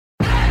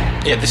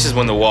Yeah, this is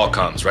when the wall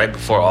comes, right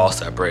before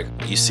All-Star break.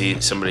 You see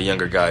some of the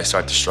younger guys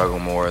start to struggle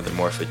more, they're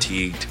more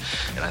fatigued,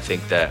 and I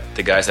think that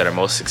the guys that are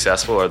most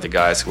successful are the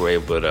guys who are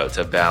able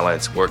to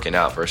balance working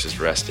out versus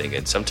resting,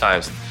 and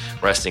sometimes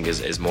resting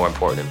is more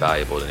important and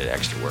valuable than an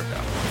extra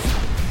workout.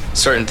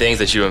 Certain things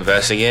that you're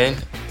investing in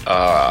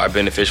are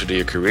beneficial to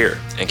your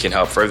career and can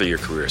help further your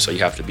career, so you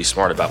have to be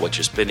smart about what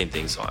you're spending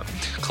things on.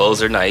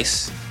 Clothes are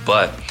nice,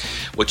 but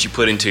what you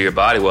put into your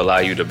body will allow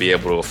you to be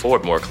able to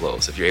afford more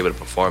clothes if you're able to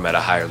perform at a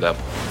higher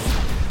level.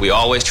 We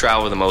always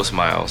travel the most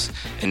miles,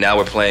 and now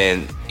we're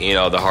playing,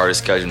 the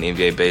hardest schedule in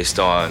the NBA based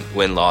on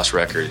win-loss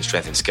record and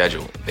strength and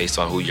schedule, based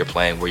on who you're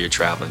playing, where you're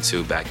traveling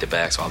to,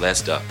 back-to-backs, all that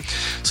stuff.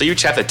 So you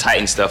just have to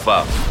tighten stuff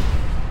up.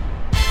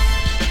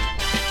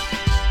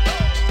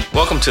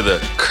 Welcome to the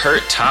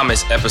Kurt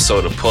Thomas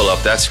episode of Pull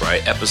Up. That's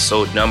right,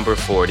 episode number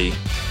 40.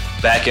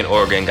 Back in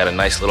Oregon, got a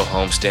nice little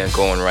homestand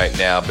going right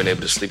now. Been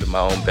able to sleep in my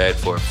own bed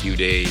for a few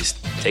days,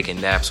 taking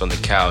naps on the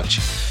couch,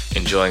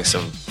 enjoying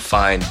some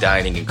fine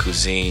dining and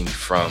cuisine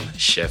from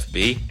Chef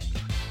B.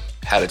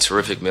 Had a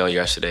terrific meal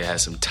yesterday. Had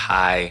some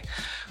Thai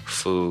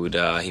food.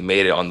 He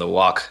made it on the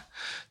wok,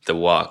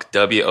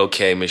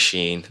 WOK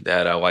machine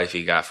that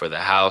wifey got for the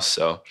house.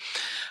 So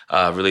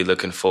really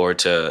looking forward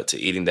to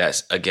eating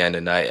that again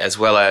tonight, as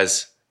well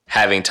as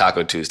having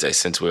Taco Tuesday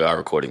since we are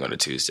recording on a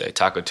Tuesday.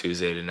 Taco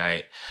Tuesday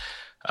tonight.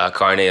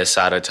 Carne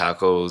asada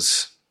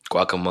tacos,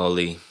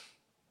 guacamole.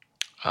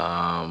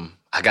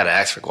 I got to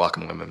ask for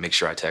guacamole. I'm going to make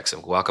sure I text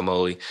him.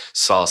 Guacamole,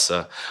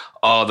 salsa,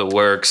 all the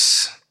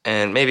works,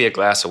 and maybe a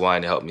glass of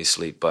wine to help me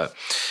sleep. But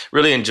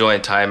really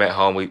enjoying time at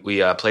home.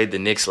 We played the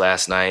Knicks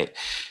last night.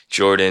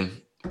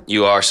 Jordan,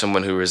 you are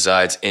someone who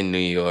resides in New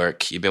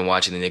York. You've been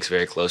watching the Knicks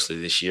very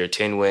closely this year.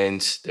 10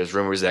 wins. There's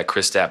rumors that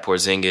Kristaps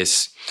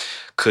Porzingis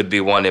could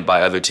be wanted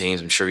by other teams.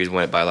 I'm sure he's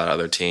wanted by a lot of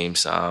other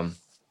teams.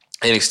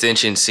 An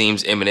extension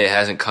seems imminent. It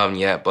hasn't come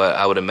yet, but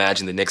I would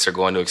imagine the Knicks are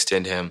going to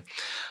extend him.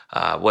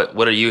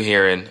 What are you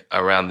hearing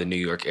around the New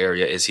York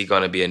area? Is he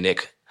going to be a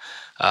Knick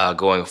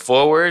going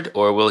forward,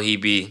 or will he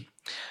be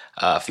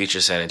a future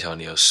San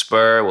Antonio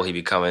Spur? Will he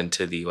be coming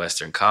to the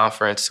Western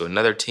Conference, to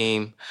another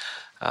team?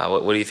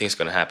 What do you think is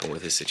going to happen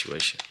with his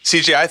situation?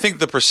 CJ, I think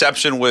the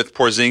perception with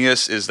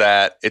Porzingis is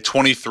that at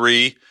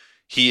 23,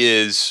 he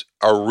is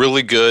a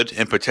really good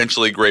and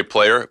potentially great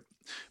player,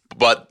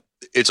 but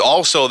it's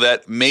also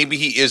that maybe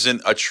he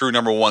isn't a true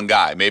number one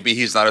guy. Maybe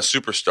he's not a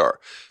superstar.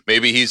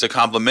 Maybe he's a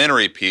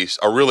complimentary piece,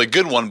 a really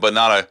good one, but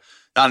not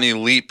an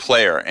elite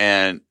player.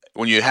 And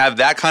when you have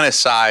that kind of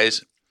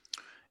size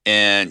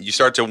and you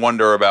start to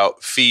wonder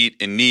about feet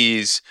and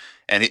knees,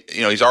 and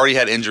he's already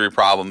had injury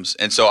problems.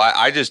 And so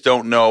I just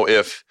don't know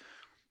if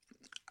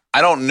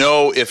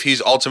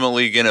he's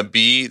ultimately going to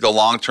be the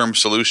long-term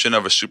solution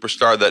of a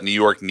superstar that New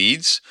York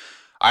needs.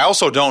 I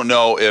also don't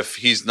know if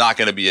he's not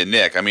going to be a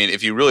Knick. I mean,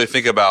 if you really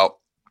think about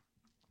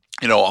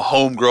a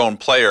homegrown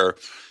player,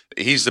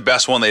 he's the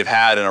best one they've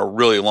had in a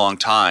really long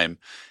time.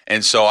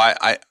 And so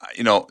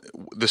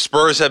the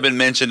Spurs have been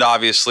mentioned,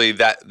 obviously,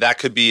 that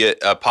could be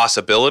a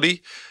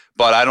possibility,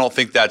 but I don't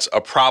think that's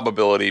a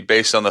probability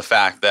based on the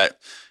fact that,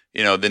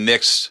 the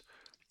Knicks,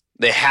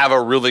 they have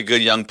a really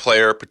good young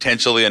player,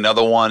 potentially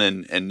another one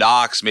in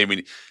Knox,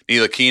 maybe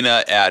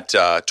Ntilikina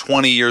at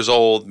 20 years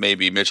old,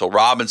 maybe Mitchell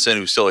Robinson,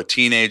 who's still a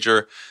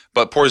teenager.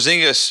 But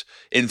Porzingis,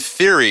 in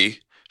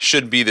theory,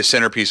 should be the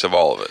centerpiece of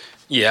all of it.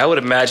 Yeah, I would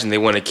imagine they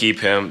want to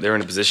keep him. They're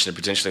in a position to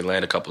potentially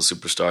land a couple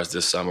superstars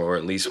this summer, or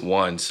at least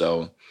one.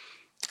 So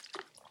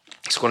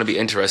it's going to be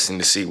interesting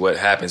to see what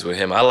happens with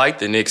him. I like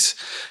the Knicks'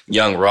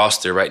 young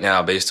roster right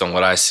now based on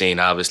what I've seen.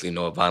 Obviously,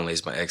 Noah Vonleh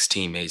is my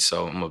ex-teammate,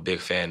 so I'm a big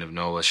fan of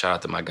Noah. Shout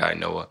out to my guy,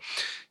 Noah.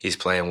 He's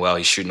playing well.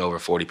 He's shooting over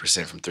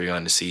 40% from three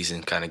on the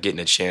season, kind of getting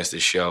a chance to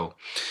show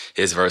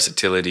his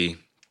versatility.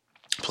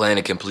 Playing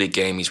a complete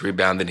game. He's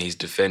rebounding. He's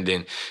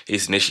defending.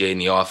 He's initiating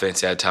the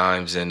offense at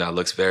times and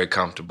looks very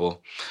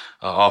comfortable.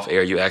 Off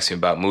air, you asked me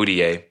about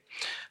Mudiay.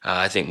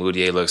 I think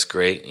Mudiay looks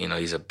great.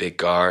 He's a big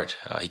guard.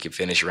 He can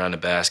finish around the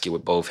basket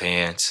with both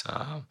hands.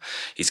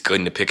 He's good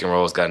in the pick and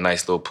roll. He's got a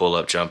nice little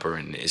pull-up jumper,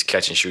 and his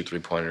catch-and-shoot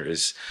three-pointer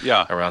is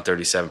around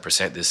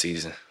 37% this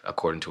season,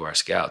 according to our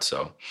scouts.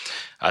 So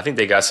I think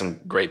they got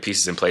some great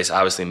pieces in place.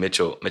 Obviously,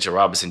 Mitchell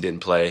Robinson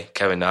didn't play.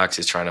 Kevin Knox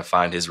is trying to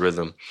find his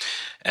rhythm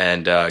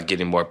and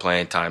getting more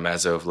playing time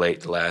as of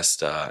late, the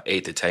last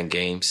 8 to 10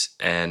 games.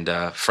 And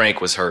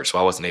Frank was hurt, so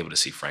I wasn't able to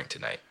see Frank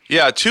tonight.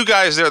 Yeah, two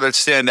guys there that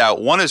stand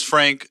out. One is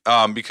Frank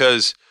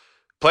because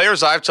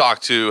players I've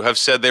talked to have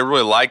said they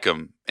really like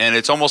him, and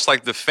it's almost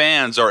like the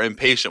fans are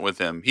impatient with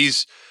him.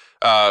 He's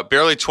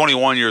barely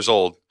 21 years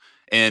old,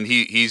 and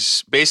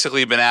he's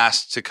basically been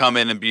asked to come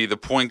in and be the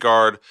point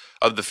guard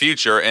of the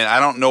future, and I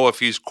don't know if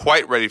he's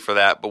quite ready for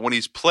that, but when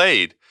he's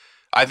played,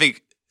 I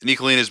think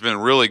Ntilikina has been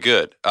really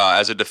good.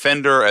 As a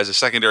defender, as a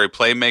secondary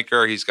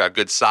playmaker, he's got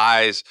good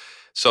size.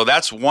 So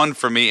that's one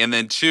for me. And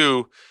then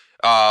two,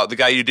 the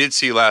guy you did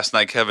see last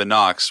night, Kevin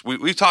Knox.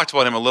 We've talked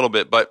about him a little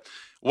bit, but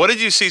what did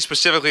you see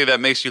specifically that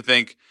makes you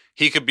think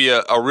he could be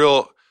a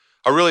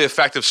really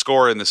effective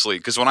scorer in this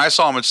league? Because when I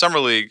saw him in Summer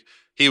League,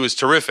 he was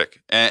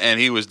terrific and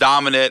he was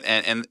dominant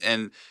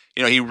and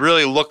he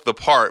really looked the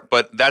part,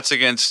 but that's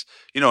against,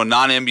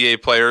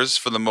 non-NBA players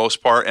for the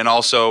most part and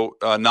also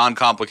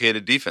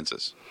non-complicated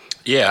defenses.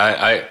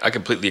 Yeah, I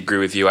completely agree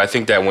with you. I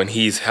think that when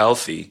he's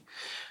healthy,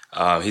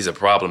 he's a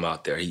problem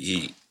out there.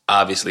 He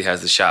obviously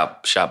has the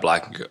shot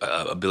blocking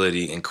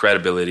ability and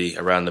credibility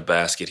around the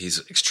basket. He's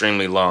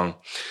extremely long.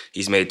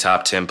 He's made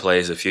top 10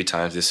 plays a few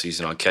times this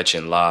season on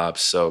catching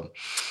lobs. So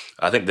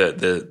I think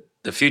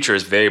the future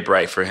is very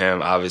bright for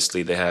him.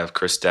 Obviously, they have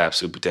Kristaps,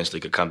 who potentially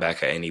could come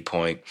back at any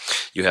point.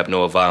 You have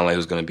Noah Vonleh,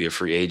 who's going to be a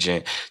free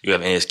agent. You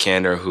have Enes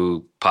Kanter,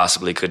 who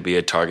possibly could be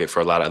a target for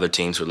a lot of other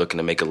teams who are looking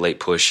to make a late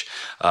push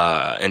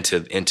into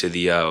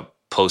the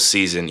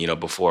postseason,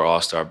 before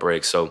All-Star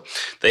break. So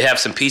they have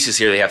some pieces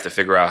here. They have to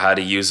figure out how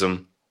to use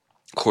them.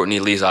 Courtney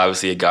Lee's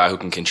obviously a guy who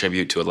can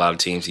contribute to a lot of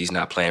teams. He's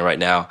not playing right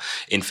now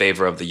in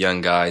favor of the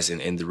young guys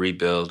in the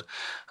rebuild.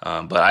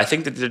 But I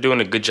think that they're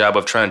doing a good job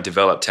of trying to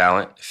develop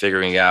talent,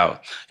 figuring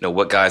out,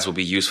 what guys will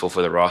be useful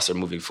for the roster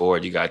moving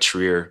forward. You got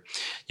Trier.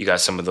 You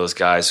got some of those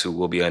guys who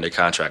will be under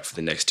contract for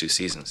the next 2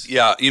 seasons.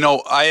 Yeah,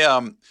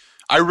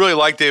 I really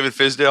like David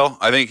Fizdale.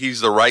 I think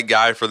he's the right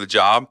guy for the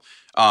job.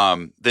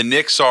 The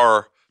Knicks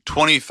are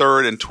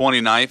 23rd and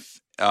 29th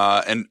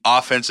in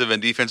offensive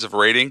and defensive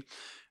rating.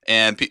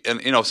 And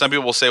some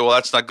people will say, well,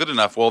 that's not good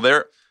enough. Well,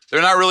 they're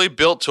not really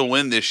built to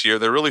win this year.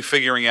 They're really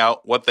figuring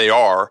out what they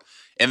are.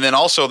 And then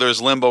also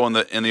there's limbo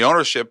in the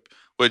ownership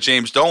with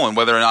James Dolan,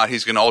 whether or not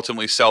he's going to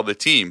ultimately sell the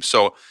team.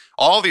 So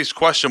all these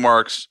question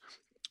marks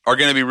are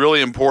going to be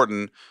really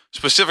important,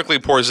 specifically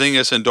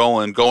Porzingis and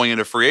Dolan going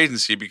into free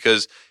agency,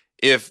 because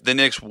if the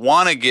Knicks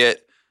want to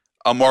get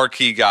a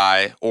marquee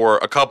guy or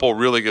a couple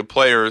really good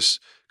players,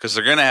 because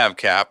they're going to have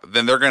cap,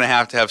 then they're going to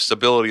have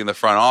stability in the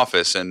front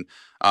office. And,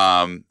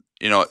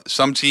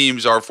 some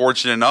teams are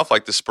fortunate enough,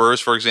 like the Spurs,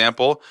 for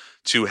example,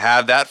 to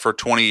have that for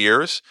 20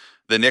 years.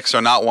 The Knicks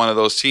are not one of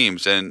those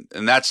teams. And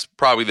that's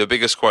probably the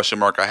biggest question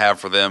mark I have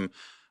for them,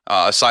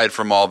 aside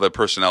from all the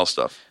personnel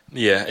stuff.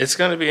 Yeah, it's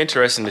going to be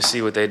interesting to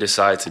see what they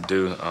decide to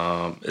do.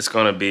 It's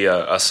going to be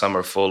a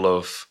summer full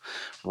of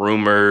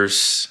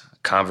rumors,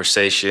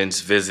 conversations,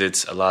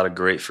 visits, a lot of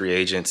great free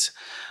agents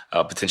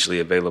potentially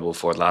available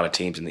for a lot of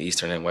teams in the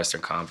Eastern and Western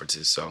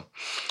conferences. So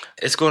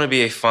it's going to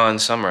be a fun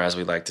summer, as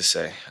we like to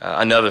say.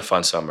 Another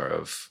fun summer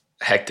of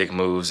hectic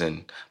moves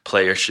and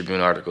Players Tribune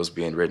articles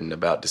being written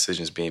about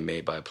decisions being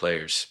made by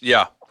players.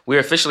 Yeah. We're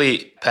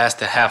officially past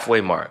the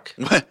halfway mark.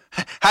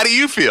 How do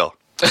you feel?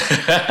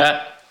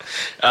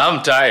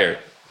 I'm tired.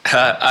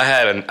 I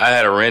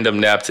had a random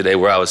nap today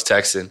where I was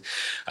texting.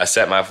 I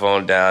set my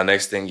phone down.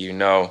 Next thing you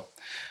know,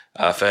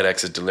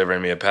 FedEx is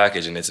delivering me a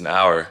package, and it's an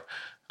hour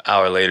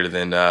later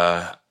than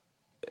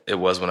it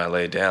was when I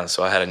laid down.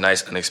 So I had a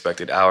nice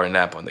unexpected hour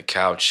nap on the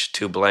couch,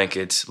 2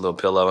 blankets, a little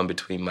pillow in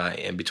between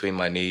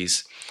my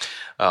knees.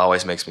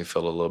 Always makes me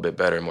feel a little bit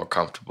better and more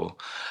comfortable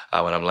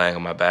when I'm laying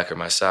on my back or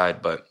my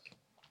side. But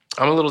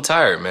I'm a little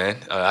tired, man.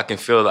 I can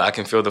feel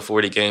the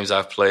 40 games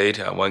I've played.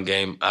 One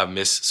game I've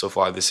missed so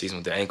far this season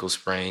with the ankle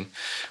sprain.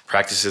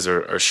 Practices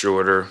are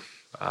shorter.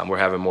 We're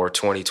having more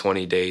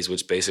 20-20 days,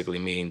 which basically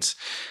means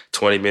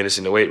 20 minutes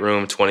in the weight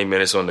room, 20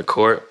 minutes on the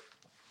court.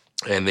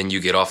 And then you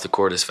get off the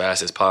court as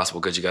fast as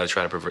possible because you got to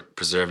try to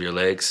preserve your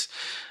legs.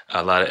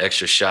 A lot of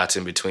extra shots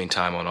in between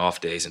time on off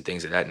days and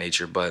things of that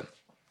nature. But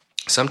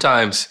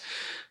sometimes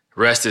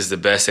rest is the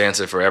best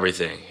answer for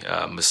everything.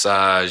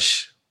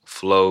 Massage,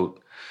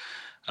 float,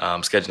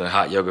 scheduling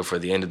hot yoga for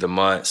the end of the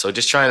month. So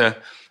just trying to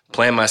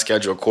plan my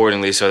schedule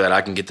accordingly so that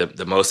I can get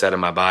the most out of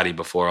my body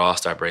before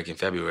All-Star break in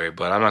February.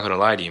 But I'm not going to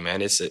lie to you,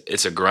 man. It's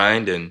a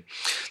grind, and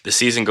the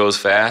season goes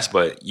fast,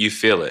 but you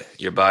feel it.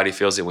 Your body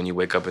feels it when you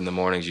wake up in the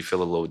mornings. You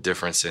feel a little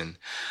difference in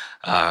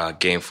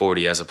Game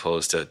 40 as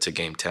opposed to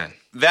Game 10.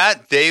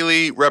 That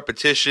daily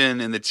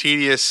repetition and the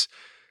tedious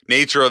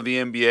nature of the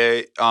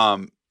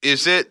NBA,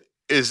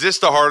 is this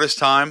the hardest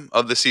time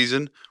of the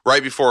season,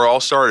 right before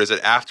All-Star? Is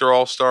it after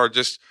All-Star?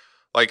 Just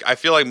like I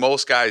feel like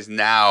most guys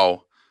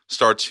now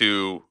start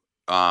to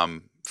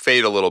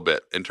fade a little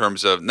bit in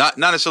terms of not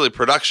necessarily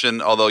production,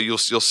 although you'll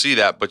see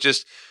that, but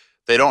just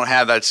they don't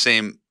have that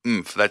same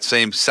oomph, that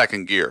same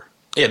second gear.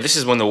 Yeah, this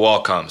is when the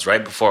wall comes,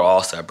 right before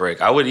All-Star break.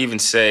 I would even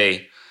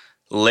say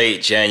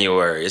late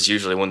January is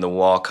usually when the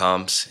wall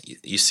comes.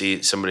 You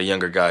see some of the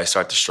younger guys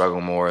start to struggle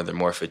more. They're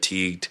more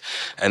fatigued.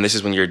 And this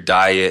is when your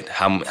diet,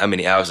 how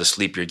many hours of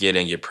sleep you're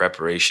getting, your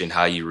preparation,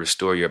 how you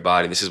restore your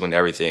body. This is when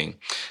everything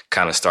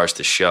kind of starts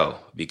to show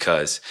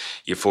because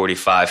you're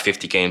 45,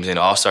 50 games in.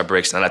 All-Star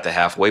break's not at the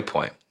halfway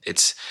point.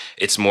 It's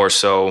more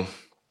so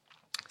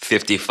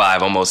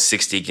 55, almost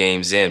 60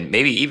 games in,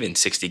 maybe even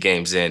 60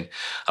 games in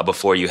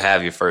before you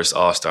have your first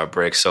All-Star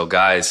break. So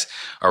guys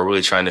are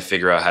really trying to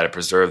figure out how to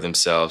preserve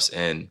themselves.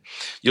 And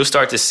you'll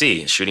start to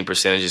see shooting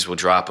percentages will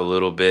drop a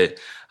little bit.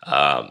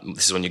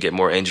 This is when you get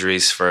more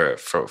injuries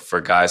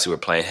for guys who are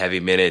playing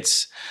heavy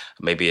minutes.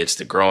 Maybe it's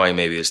the groin,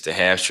 maybe it's the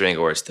hamstring,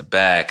 or it's the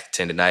back.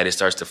 Tendinitis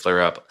starts to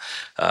flare up.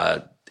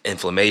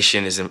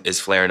 Inflammation is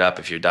flaring up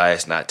if your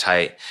diet's not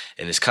tight,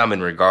 and it's coming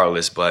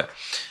regardless. But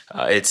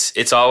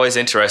it's always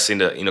interesting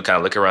to kind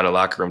of look around the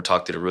locker room,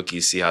 talk to the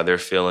rookies, see how they're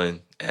feeling,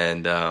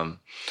 and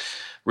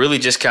really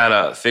just kind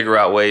of figure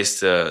out ways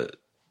to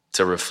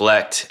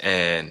reflect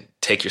and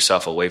take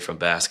yourself away from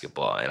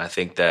basketball. And I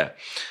think that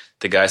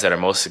the guys that are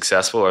most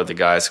successful are the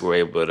guys who are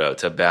able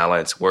to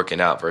balance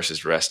working out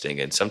versus resting.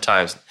 And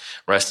sometimes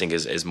resting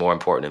is more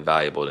important and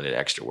valuable than an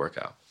extra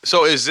workout.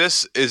 So is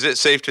it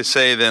safe to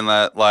say then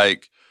that,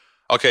 like,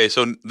 okay,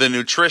 so the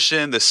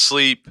nutrition, the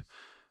sleep,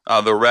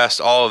 the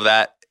rest, all of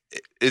that,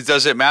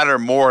 does it matter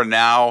more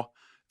now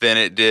than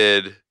it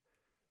did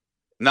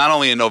not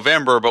only in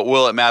November, but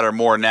will it matter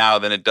more now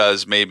than it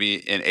does maybe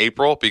in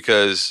April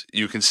because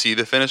you can see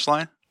the finish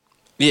line?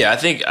 Yeah, I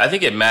think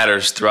it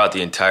matters throughout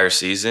the entire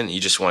season.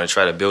 You just want to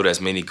try to build as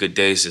many good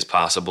days as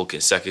possible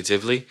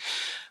consecutively.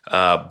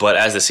 But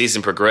as the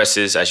season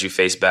progresses, as you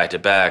face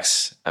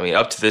back-to-backs, I mean,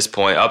 up to this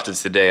point, up to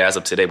today, as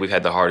of today, we've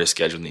had the hardest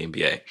schedule in the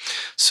NBA.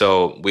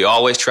 So we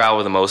always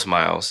travel the most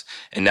miles,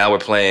 and now we're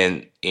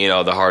playing,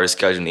 the hardest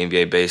schedule in the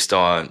NBA based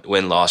on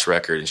win-loss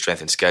record and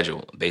strength and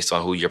schedule, based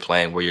on who you're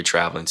playing, where you're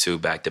traveling to,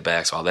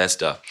 back-to-backs, all that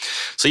stuff.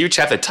 So you just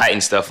have to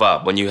tighten stuff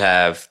up when you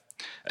have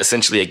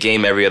essentially a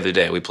game every other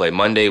day. We play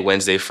Monday,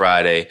 Wednesday,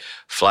 Friday,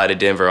 fly to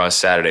Denver on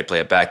Saturday, play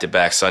a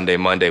back-to-back Sunday,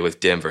 Monday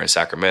with Denver and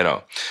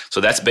Sacramento.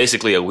 So that's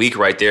basically a week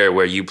right there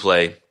where you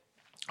play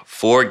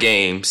 4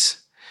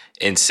 games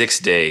in 6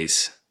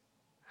 days,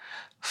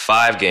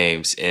 5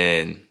 games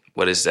in,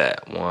 what is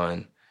that?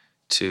 1,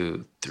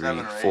 2,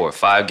 3, 4,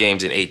 5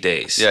 games in 8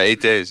 days. Yeah,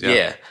 8 days.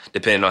 Yeah,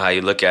 depending on how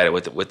you look at it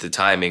with the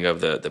timing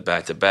of the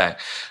back-to-back.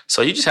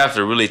 So you just have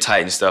to really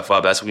tighten stuff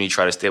up. That's when you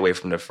try to stay away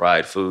from the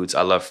fried foods.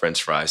 I love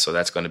French fries, so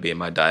that's going to be in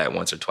my diet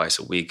once or twice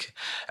a week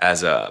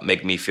as a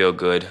make me feel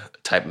good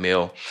type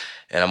meal.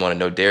 And I'm on a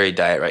no dairy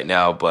diet right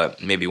now,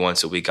 but maybe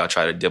once a week I'll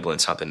try to dibble in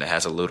something that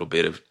has a little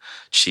bit of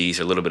cheese,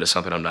 a little bit of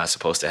something I'm not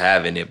supposed to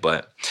have in it.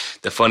 But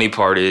the funny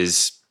part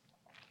is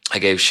I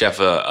gave Chef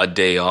a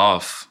day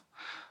off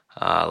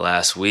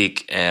last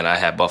week, and I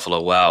had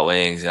Buffalo Wild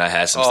Wings, and I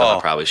had some stuff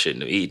I probably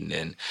shouldn't have eaten.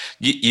 And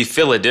you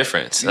feel a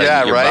difference.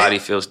 Like your body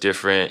feels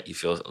different. You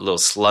feel a little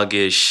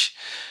sluggish.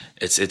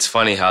 It's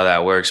funny how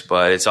that works,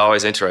 but it's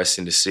always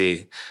interesting to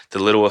see the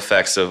little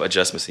effects of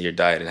adjustments in your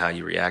diet and how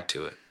you react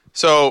to it.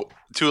 So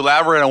to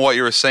elaborate on what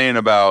you were saying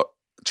about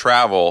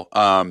travel,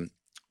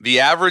 the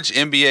average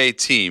NBA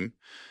team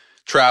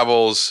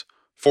travels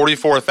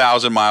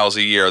 44,000 miles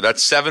a year.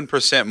 That's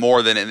 7%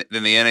 more than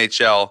the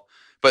NHL,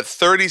 but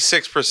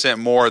 36%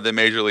 more than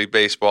Major League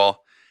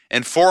Baseball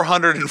and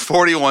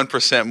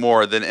 441%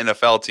 more than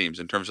NFL teams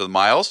in terms of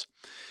miles.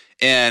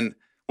 And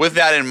with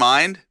that in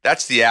mind,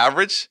 that's the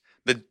average.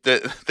 The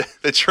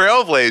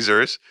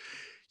Trailblazers,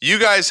 you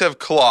guys have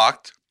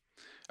clocked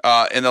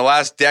in the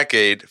last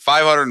decade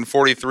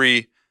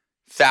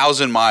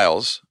 543,000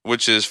 miles,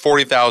 which is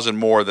 40,000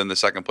 more than the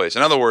second place.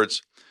 In other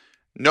words,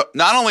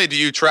 not only do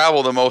you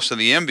travel the most in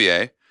the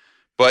NBA,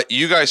 but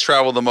you guys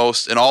travel the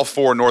most in all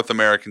 4 North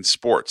American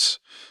sports.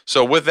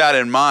 So with that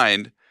in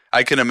mind,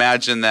 I can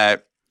imagine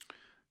that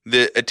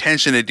the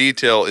attention to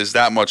detail is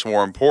that much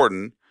more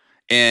important.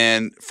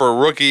 And for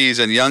rookies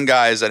and young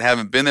guys that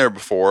haven't been there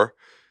before,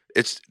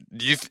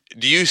 do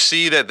you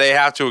see that they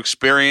have to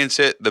experience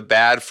the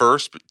bad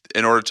first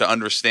in order to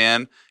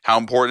understand how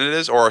important it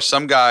is? Or are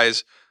some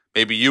guys,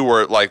 maybe you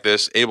were like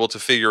this, able to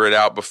figure it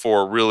out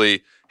before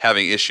really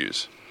having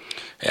issues?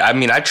 I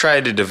mean, I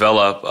tried to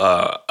develop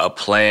a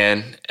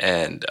plan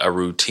and a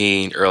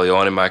routine early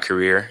on in my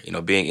career.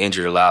 Being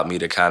injured allowed me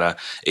to kind of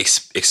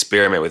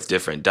experiment with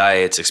different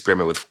diets,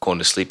 experiment with going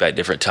to sleep at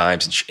different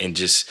times, and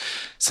just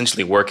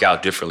essentially work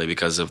out differently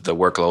because of the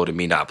workload of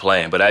me not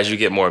playing. But as you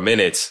get more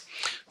minutes,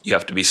 you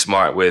have to be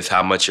smart with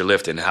how much you're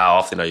lifting, how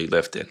often are you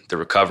lifting. The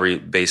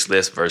recovery-based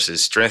lifts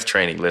versus strength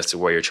training lifts are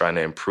where you're trying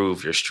to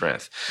improve your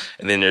strength.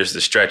 And then there's the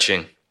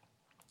stretching,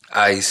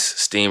 ice,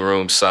 steam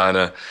room,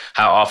 sauna.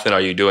 How often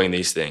are you doing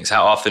these things?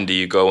 How often do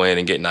you go in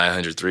and get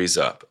 900 threes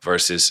up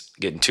versus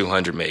getting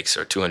 200 makes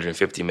or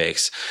 250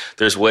 makes?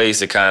 There's ways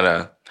to kind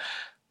of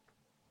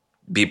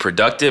be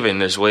productive, and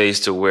there's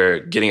ways to where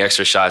getting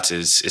extra shots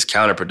is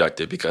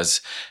counterproductive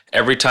because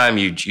every time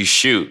you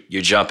shoot,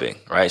 you're jumping,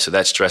 right? So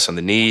that's stress on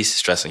the knees,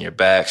 stress on your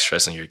back,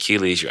 stress on your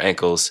Achilles, your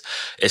ankles.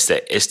 It's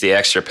the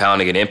extra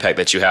pounding and impact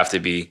that you have to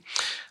be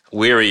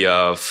weary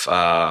of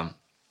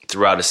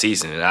throughout the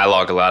season. And I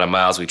log a lot of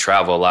miles. We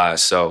travel a lot.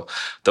 So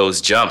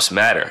those jumps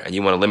matter. And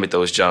you want to limit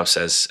those jumps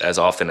as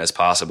often as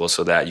possible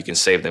so that you can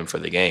save them for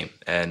the game.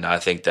 And I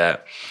think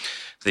that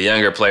the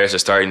younger players are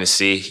starting to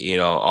see,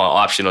 on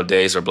optional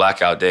days or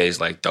blackout days,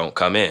 like, don't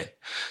come in.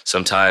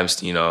 Sometimes,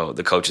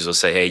 the coaches will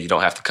say, hey, you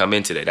don't have to come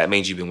in today. That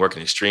means you've been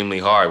working extremely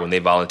hard when they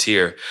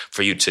volunteer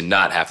for you to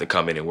not have to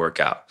come in and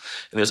work out.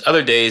 And there's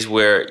other days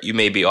where you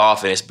may be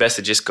off, and it's best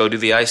to just go do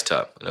the ice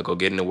tub. Go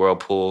get in the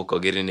whirlpool, go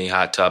get in the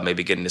hot tub,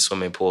 maybe get in the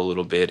swimming pool a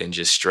little bit and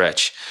just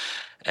stretch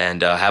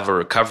and have a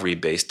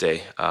recovery-based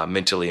day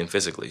mentally and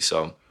physically.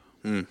 So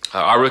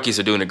our rookies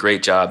are doing a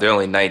great job. They're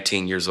only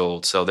 19 years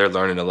old, so they're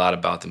learning a lot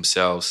about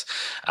themselves.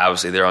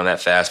 Obviously, they're on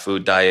that fast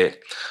food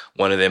diet.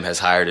 One of them has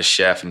hired a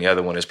chef, and the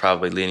other one is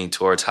probably leaning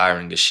towards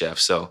hiring a chef.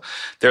 So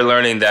they're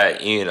learning that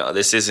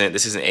this isn't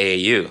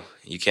AAU.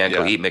 You can't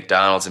go eat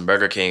McDonald's and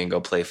Burger King and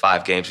go play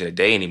 5 games in a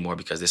day anymore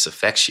because this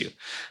affects you.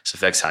 This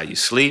affects how you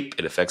sleep.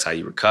 It affects how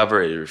you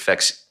recover. It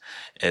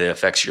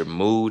affects your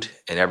mood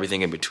and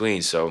everything in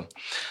between. So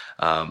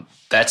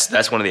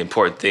that's one of the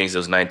important things.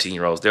 Those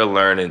 19-year-olds, they'll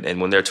learn,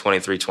 and when they're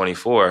 23,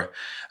 24,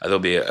 there'll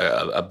be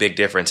a big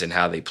difference in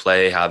how they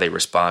play, how they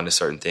respond to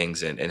certain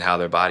things, and how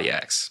their body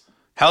acts.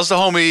 How's the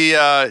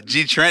homie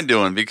G. Trent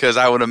doing? Because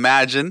I would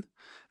imagine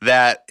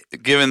that,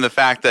 given the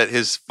fact that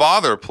his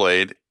father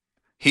played,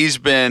 he's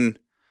been,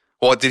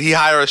 well, did he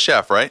hire a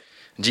chef, right?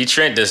 G.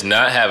 Trent does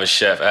not have a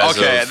chef as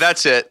of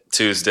that's it.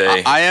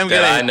 Tuesday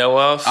I know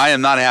of. I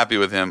am not happy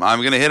with him. I'm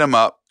going to hit him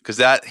up because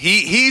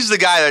he's the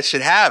guy that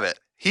should have it.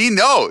 He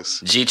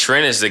knows. G.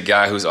 Trent is the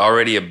guy who's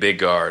already a big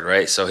guard,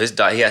 right? So his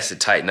diet, he has to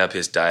tighten up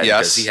his diet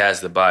because he has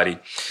the body.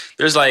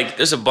 There's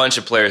a bunch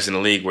of players in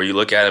the league where you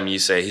look at him and you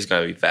say he's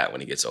going to be fat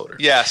when he gets older.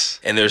 Yes.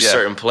 And there's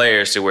certain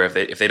players to where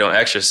if they don't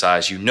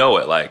exercise, you know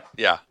it. Like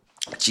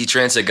G.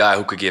 Trent's a guy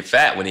who could get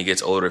fat when he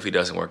gets older if he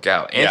doesn't work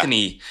out.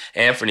 Anthony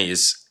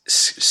is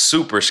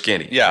super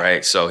skinny,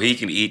 right? So he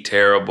can eat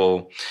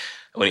terrible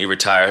when he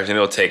retires, and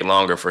it'll take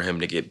longer for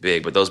him to get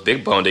big. But those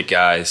big-boned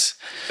guys,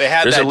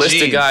 there's a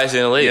list of guys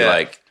in the league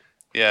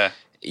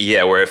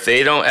where if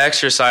they don't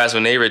exercise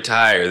when they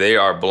retire, they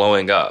are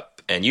blowing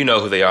up. And you know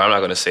who they are. I'm not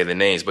going to say the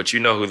names, but you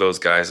know who those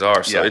guys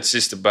are. So it's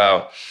just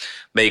about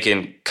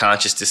making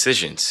conscious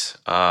decisions.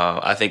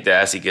 I think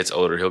that as he gets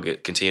older, he'll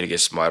continue to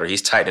get smarter.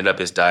 He's tightening up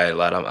his diet a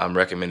lot. I'm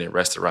recommending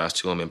restaurants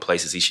to him and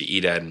places he should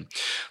eat at and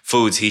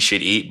foods he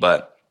should eat.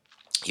 But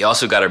you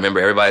also got to remember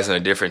everybody's on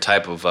a different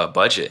type of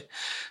budget.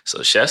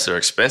 So chefs are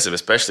expensive,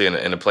 especially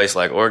in a place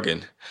like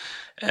Oregon.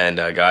 And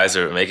guys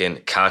are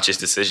making conscious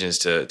decisions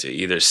to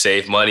either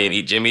save money and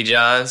eat Jimmy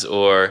John's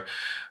or,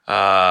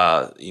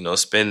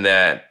 spend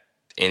that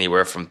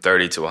anywhere from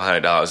 $30 to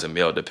 $100 a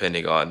meal,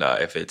 depending on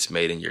if it's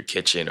made in your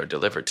kitchen or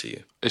delivered to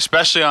you.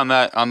 Especially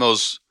on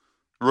those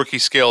rookie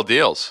scale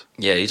deals.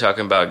 Yeah, you're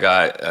talking about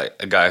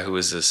a guy who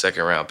is a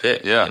second round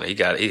pick. Yeah,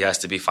 he has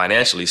to be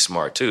financially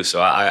smart too.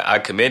 So I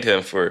commend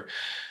him for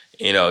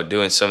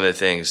doing some of the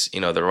things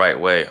the right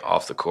way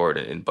off the court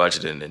and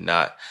budgeting and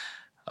not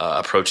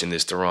approaching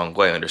this the wrong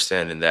way,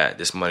 understanding that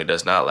this money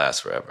does not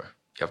last forever.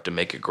 You have to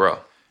make it grow.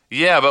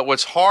 Yeah, but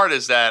what's hard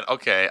is that,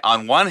 okay,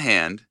 on one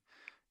hand,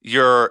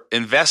 your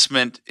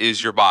investment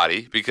is your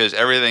body because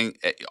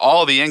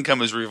all the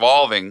income is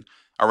revolving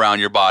around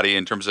your body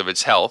in terms of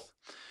its health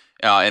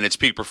and its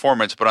peak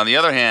performance. But on the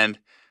other hand,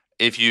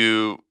 if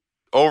you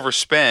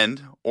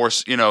overspend or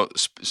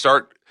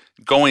start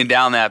going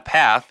down that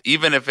path,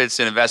 even if it's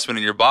an investment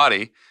in your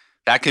body,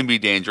 that can be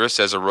dangerous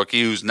as a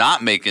rookie who's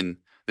not making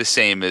the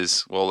same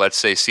as, well, let's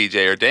say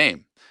CJ or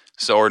Dame,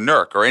 or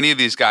Nurk, or any of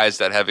these guys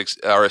that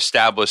are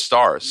established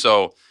stars.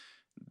 So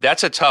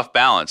that's a tough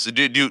balance.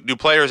 Do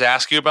players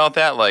ask you about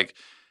that? Like,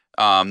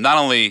 not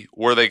only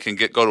where they can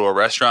go to a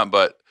restaurant,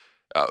 but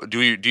do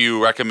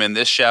you recommend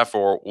this chef,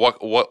 or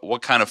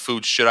what kind of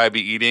food should I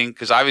be eating?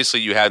 Because obviously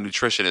you have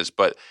nutritionists,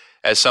 but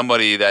as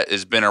somebody that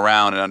has been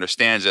around and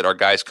understands it, are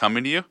guys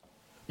coming to you?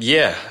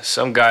 Yeah,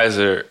 some guys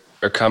are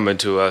coming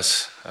to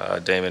us,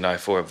 Dame and I,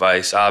 for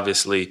advice.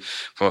 Obviously,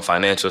 from a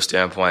financial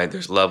standpoint,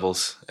 there's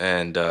levels,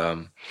 and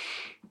I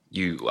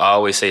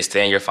always say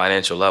stay in your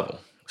financial level.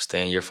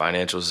 Stay in your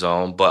financial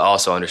zone, but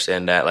also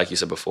understand that, like you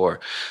said before,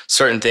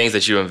 certain things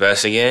that you're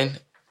investing in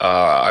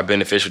are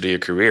beneficial to your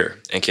career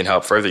and can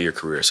help further your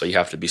career. So you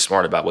have to be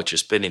smart about what you're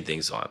spending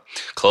things on.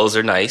 Clothes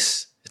are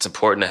nice. It's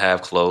important to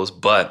have clothes,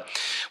 but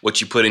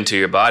what you put into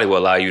your body will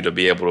allow you to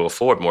be able to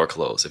afford more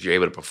clothes. If you're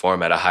able to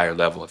perform at a higher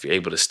level, if you're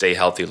able to stay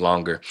healthy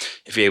longer,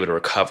 if you're able to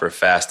recover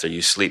faster,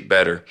 you sleep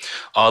better,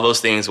 all those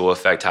things will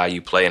affect how you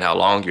play and how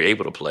long you're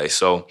able to play.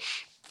 So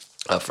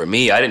for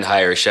me, I didn't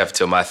hire a chef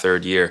till my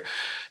 3rd year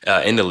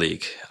in the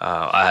league.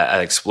 I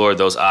explored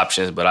those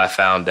options, but I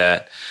found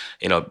that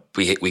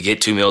we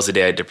get 2 meals a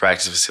day at the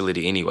practice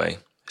facility anyway.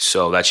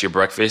 So that's your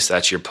breakfast,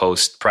 that's your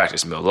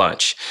post-practice meal,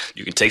 lunch.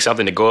 You can take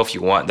something to go if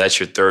you want. That's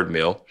your 3rd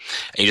meal.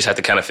 And you just have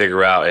to kind of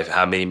figure out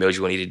how many meals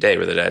you want to eat a day,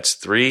 whether that's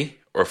 3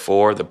 or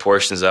 4, the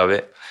portions of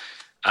it.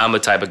 I'm the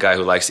type of guy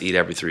who likes to eat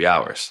every 3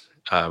 hours,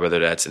 whether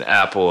that's an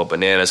apple, a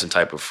banana, some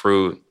type of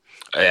fruit,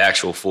 an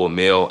actual full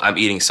meal. I'm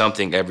eating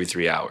something every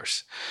 3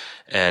 hours.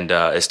 And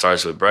it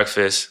starts with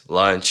breakfast,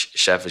 lunch.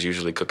 Chef is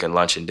usually cooking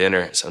lunch and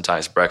dinner,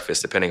 sometimes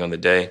breakfast, depending on the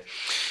day.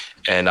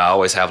 And I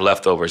always have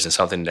leftovers and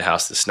something in the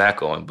house to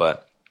snack on.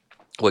 But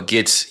what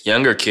gets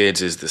younger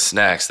kids is the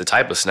snacks, the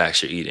type of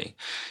snacks you're eating.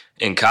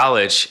 In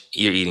college,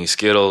 you're eating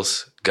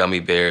Skittles, gummy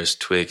bears,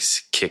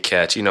 Twix, Kit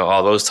Kats,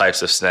 all those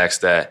types of snacks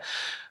that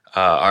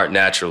aren't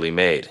naturally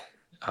made,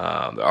 the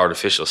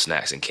artificial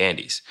snacks and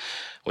candies.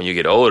 When you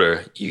get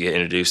older, you get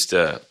introduced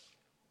to,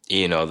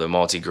 the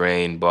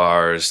multi-grain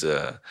bars,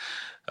 the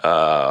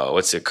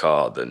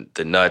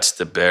the nuts,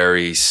 the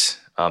berries,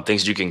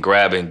 things you can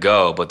grab and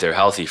go, but they're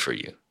healthy for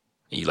you.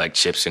 You like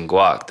chips and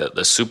guac, the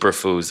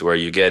superfoods where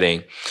you're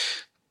getting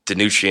the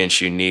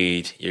nutrients you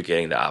need, you're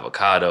getting the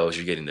avocados,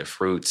 you're getting the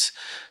fruits,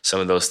 some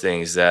of those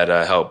things that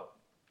help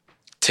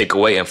take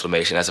away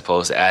inflammation as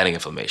opposed to adding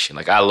inflammation.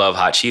 Like I love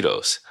hot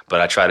Cheetos,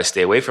 but I try to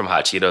stay away from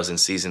hot Cheetos in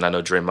season. I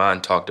know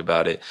Draymond talked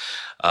about it.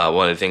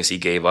 One of the things he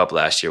gave up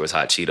last year was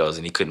hot Cheetos,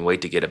 and he couldn't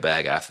wait to get a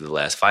bag after the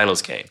last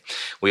finals game.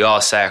 We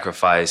all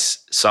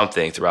sacrifice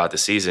something throughout the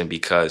season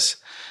because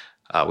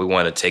we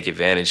want to take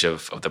advantage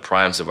of the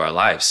primes of our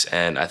lives.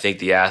 And I think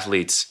the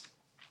athletes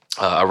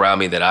around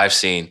me that I've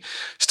seen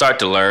start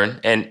to learn.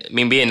 And I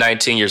mean, being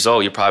 19 years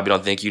old, you probably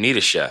don't think you need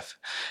a chef.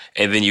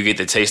 And then you get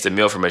to taste a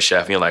meal from a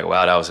chef and you're like,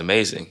 wow, that was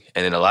amazing.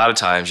 And then a lot of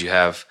times you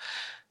have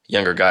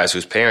younger guys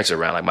whose parents are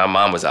around. Like my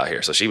mom was out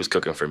here, so she was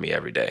cooking for me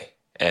every day.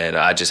 And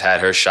I just had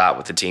her shop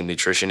with the team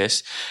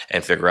nutritionist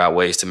and figure out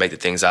ways to make the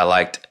things I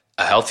liked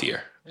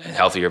healthier and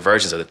healthier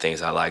versions of the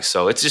things I like.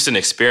 So it's just an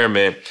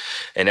experiment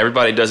and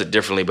everybody does it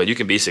differently, but you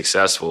can be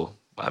successful.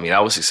 I mean,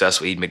 I was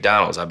successful eating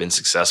McDonald's. I've been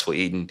successful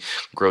eating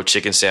grilled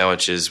chicken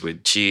sandwiches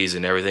with cheese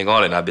and everything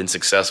on it. I've been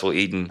successful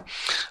eating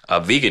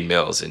vegan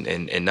meals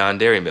and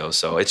non-dairy meals.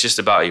 So it's just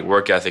about your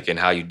work ethic and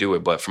how you do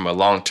it. But from a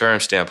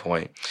long-term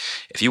standpoint,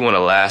 if you want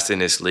to last in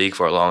this league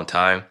for a long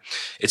time,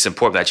 it's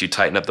important that you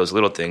tighten up those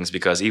little things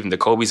because even the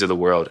Kobes of the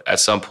world at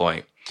some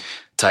point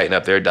tighten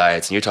up their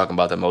diets. And you're talking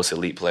about the most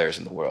elite players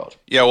in the world.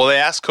 Yeah, well, they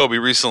asked Kobe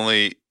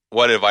recently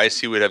what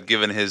advice he would have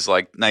given his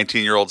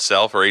 19-year-old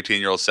self or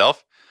 18-year-old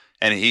self.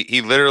 And he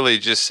literally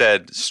just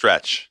said,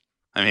 stretch.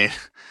 I mean,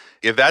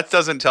 if that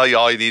doesn't tell you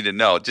all you need to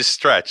know, just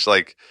stretch.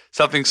 Like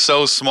something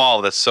so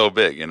small that's so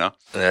big, you know?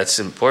 That's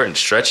important.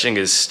 Stretching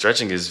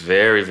is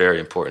very,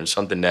 very important.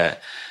 Something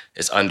that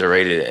is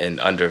underrated and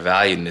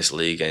undervalued in this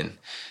league. And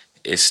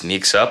it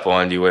sneaks up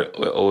on you at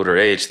older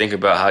age. Think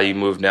about how you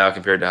move now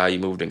compared to how you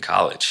moved in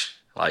college.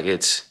 Like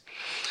it's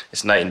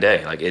night and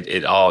day. Like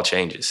it all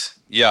changes.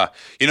 Yeah.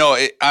 You know,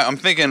 I'm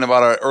thinking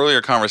about an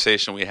earlier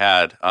conversation we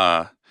had,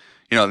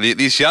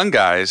 these young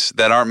guys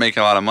that aren't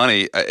making a lot of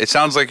money, it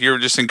sounds like you're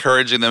just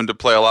encouraging them to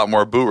play a lot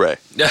more Boo-Ray.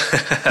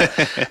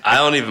 I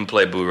don't even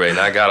play Boo-Ray, and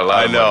I got a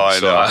lot of money.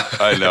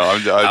 I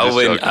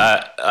know.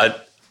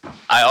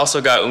 I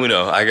also got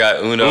Uno. I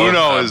got Uno.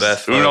 Uno's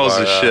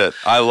the shit.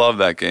 I love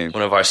that game.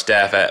 One of our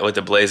staff with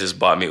the Blazers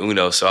bought me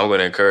Uno, so I'm going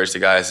to encourage the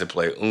guys to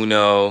play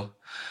Uno.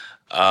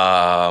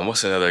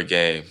 What's another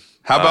game?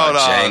 How about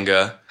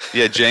Jenga?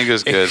 Yeah,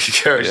 Jenga's good.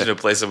 Encourage you to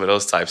play some of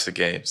those types of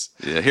games.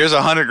 Yeah, here's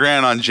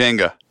 $100,000 on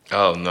Jenga.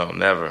 Oh, no,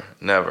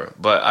 never.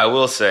 But I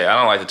will say, I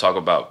don't like to talk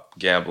about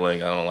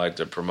gambling. I don't like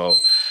to promote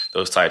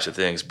those types of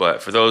things.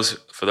 But for those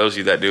of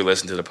you that do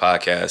listen to the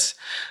podcast,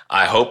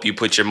 I hope you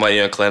put your money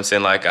on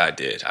Clemson like I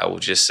did. I will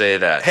just say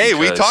that. Hey,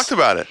 we talked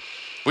about it.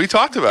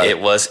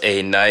 It was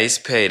a nice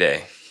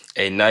payday.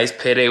 A nice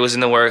payday was in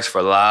the works for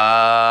a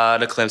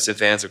lot of Clemson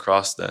fans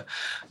across the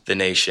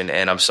nation.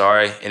 And I'm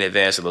sorry in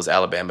advance to those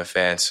Alabama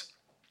fans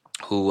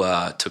who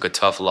took a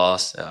tough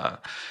loss.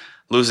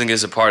 Losing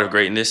is a part of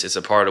greatness. It's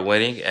a part of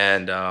winning.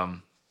 And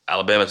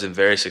Alabama's been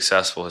very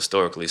successful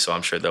historically, so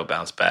I'm sure they'll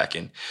bounce back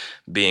and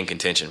be in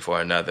contention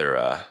for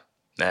another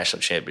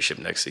national championship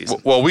next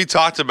season. Well, we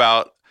talked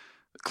about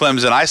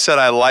Clemson. I said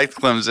I liked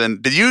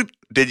Clemson. Did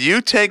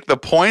you take the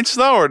points,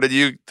 though, or did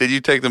you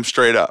take them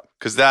straight up?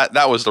 Because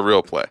that was the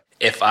real play.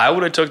 If I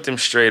would have took them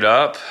straight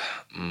up,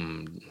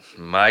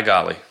 my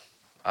golly,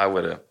 I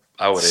would have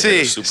hit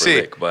a super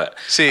lick, but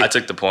I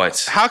took the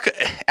points. How could,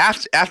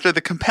 after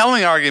the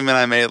compelling argument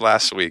I made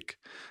last week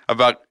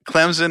about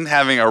Clemson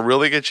having a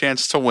really good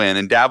chance to win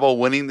and Dabo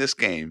winning this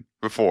game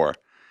before,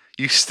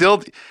 you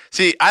still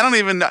see? I don't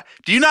even know.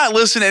 Do you not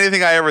listen to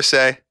anything I ever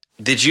say?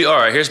 Did you? All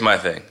right, here's my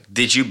thing.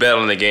 Did you bet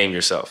on the game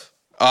yourself?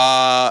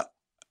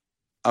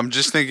 I'm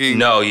just thinking.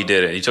 No, you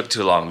didn't. You took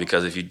too long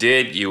because if you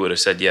did, you would have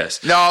said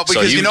yes. No,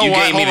 because so you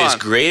gave me this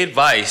great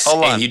advice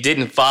and you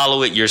didn't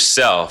follow it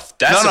yourself.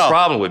 That's the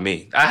problem with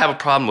me. I have a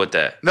problem with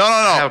that. No.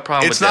 I have a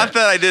problem with that. It's not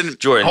that I didn't.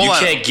 Jordan, you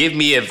can't give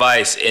me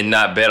advice and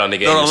not bet on the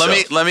game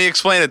yourself. Let me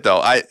explain it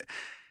though. I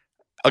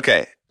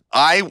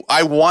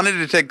wanted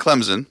to take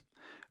Clemson,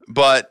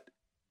 but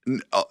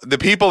the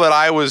people that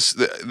I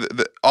was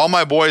all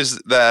my boys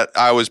that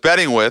I was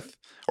betting with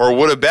or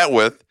would have bet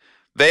with,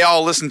 they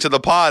all listened to the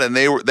pod and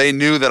they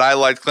knew that I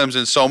liked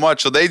Clemson so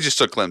much, so they just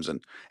took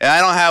Clemson. And I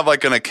don't have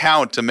like an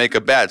account to make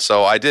a bet,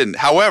 so I didn't.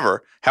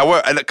 However,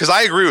 because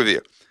I agree with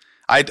you,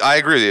 I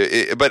agree with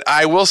you. But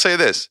I will say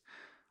this: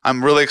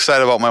 I'm really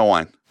excited about my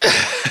wine.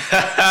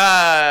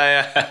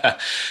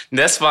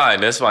 That's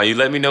fine. You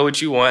let me know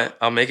what you want.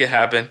 I'll make it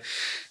happen.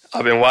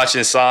 I've been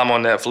watching Somm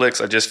on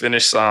Netflix. I just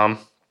finished Somm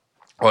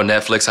on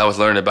Netflix. I was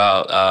learning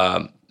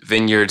about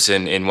vineyards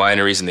and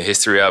wineries and the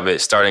history of it,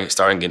 starting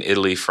in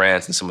Italy,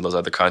 France, and some of those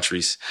other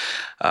countries.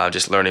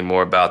 Just learning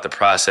more about the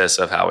process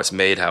of how it's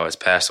made, how it's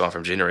passed on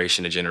from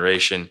generation to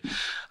generation.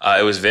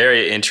 It was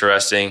very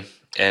interesting,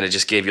 and it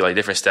just gave you like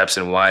different steps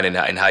in wine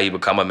and how you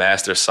become a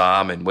master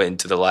somm, and went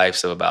into the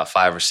lives of about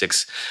 5 or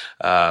 6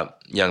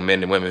 young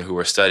men and women who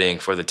were studying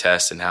for the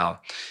test and how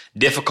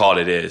difficult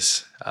it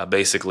is.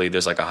 Basically,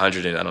 there's like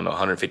 150,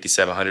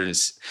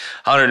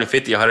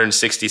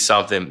 160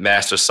 something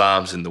master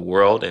somms in the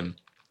world, and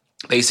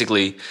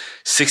basically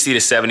 60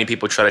 to 70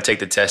 people try to take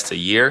the test a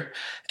year,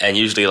 and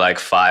usually like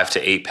 5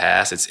 to 8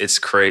 pass. It's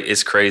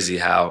crazy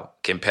how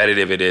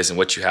competitive it is and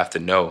what you have to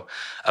know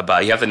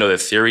about. You have to know the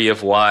theory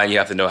of wine. You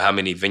have to know how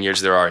many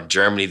vineyards there are in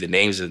Germany, the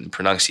names and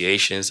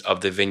pronunciations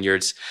of the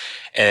vineyards.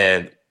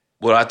 And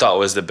what I thought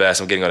was the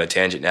best, I'm getting on a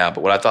tangent now,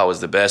 but what I thought was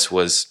the best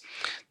was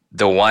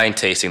the wine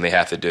tasting they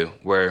have to do,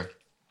 where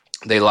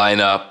they line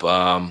up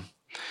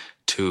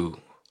three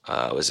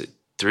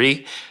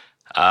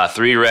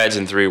reds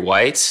and 3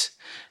 whites,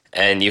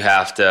 and you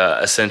have to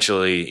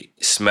essentially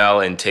smell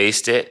and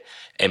taste it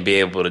and be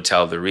able to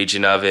tell the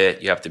region of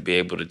it. You have to be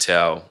able to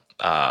tell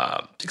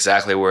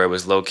exactly where it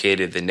was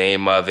located, the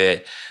name of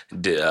it,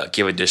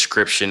 give a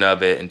description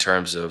of it in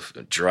terms of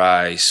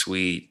dry,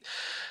 sweet,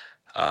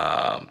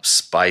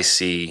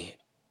 spicy,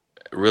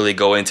 really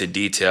go into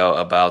detail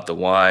about the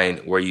wine,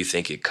 where you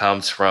think it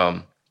comes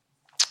from,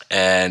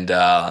 and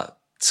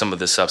some of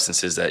the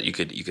substances that you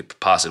could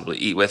possibly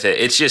eat with it.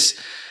 It's just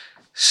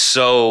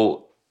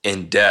so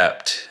in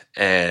depth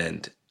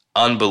and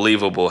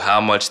unbelievable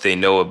how much they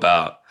know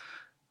about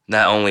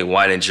not only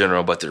wine in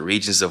general, but the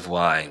regions of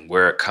wine,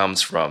 where it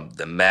comes from,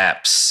 the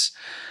maps.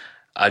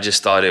 I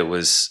just thought it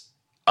was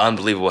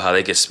unbelievable how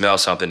they could smell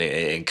something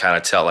and kind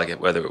of tell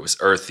whether it was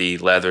earthy,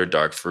 leather,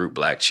 dark fruit,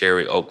 black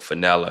cherry, oak,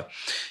 vanilla.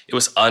 It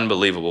was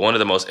unbelievable. One of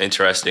the most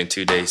interesting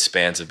 2-day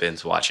spans of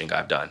binge watching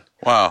I've done.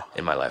 Wow.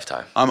 In my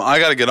lifetime. I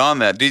got to get on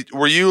that.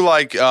 Were you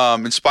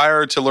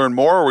inspired to learn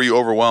more, or were you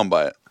overwhelmed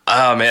by it?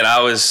 Oh man,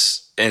 I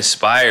was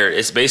inspired.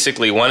 It's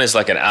basically, one is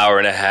like an hour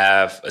and a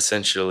half,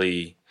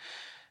 essentially.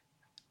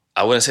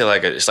 I wouldn't say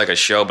it's like a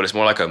show, but it's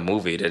more like a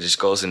movie that just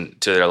goes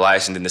into their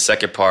lives. And then the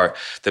second part,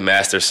 the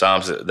Master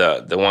Psalms,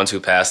 the ones who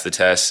passed the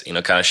test,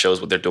 kind of shows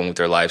what they're doing with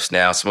their lives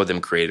now. Some of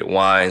them created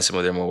wine. Some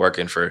of them were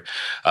working for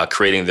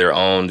creating their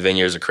own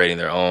vineyards or creating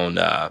their own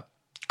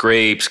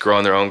grapes,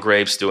 growing their own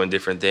grapes, doing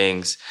different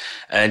things.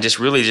 And just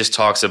really just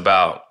talks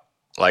about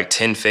like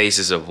 10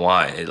 phases of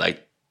wine.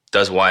 It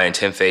does wine in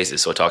 10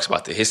 phases. So it talks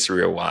about the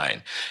history of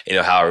wine,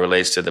 how it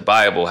relates to the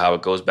Bible, how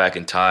it goes back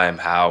in time,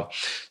 how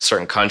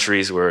certain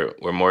countries were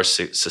more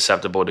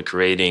susceptible to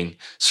creating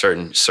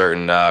certain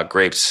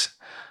grapes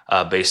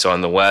based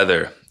on the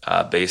weather,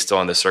 based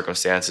on the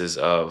circumstances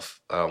of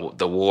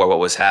the war, what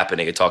was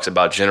happening. It talks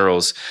about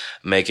generals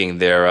making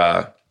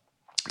their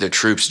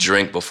troops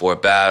drink before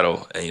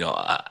battle, and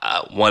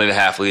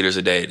 1.5 liters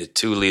a day to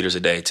 2 liters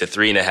a day to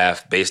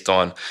 3.5 based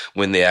on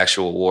when the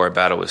actual war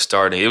battle was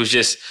starting. It was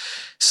just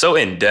so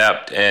in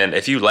depth, and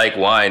if you like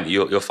wine,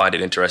 you'll find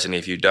it interesting.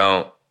 If you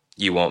don't,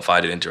 you won't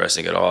find it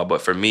interesting at all.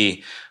 But for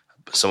me,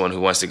 someone who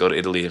wants to go to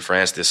Italy and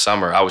France this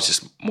summer, I was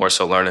just more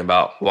so learning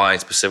about wine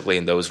specifically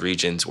in those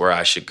regions, where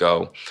I should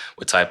go,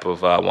 what type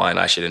of wine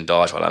I should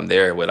indulge while I'm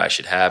there, what I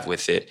should have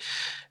with it,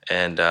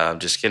 and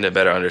just getting a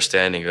better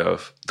understanding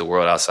of the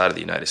world outside of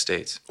the United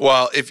States.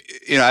 Well, if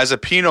as a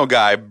Pinot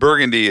guy,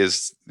 Burgundy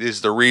is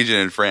the region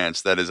in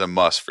France that is a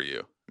must for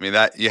you. I mean,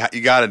 that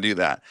you got to do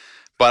that.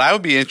 But I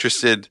would be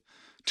interested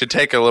to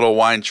take a little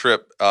wine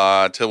trip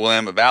to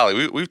Willamette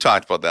Valley. We've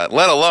talked about that,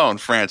 let alone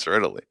France or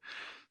Italy.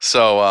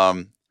 So,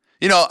 I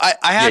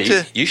had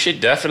to. You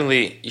should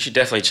definitely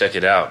check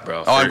it out,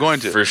 bro. I'm going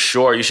to. For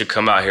sure, you should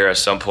come out here at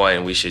some point,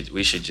 and we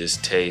should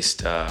just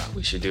taste.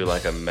 We should do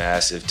like a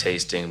massive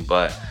tasting.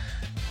 But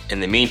in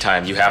the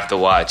meantime, you have to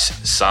watch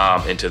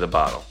Somm Into the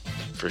Bottle,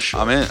 for sure.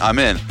 I'm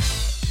in.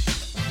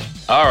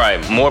 All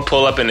right, more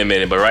pull up in a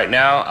minute, but right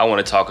now I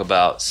want to talk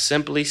about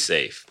Simply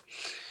Safe.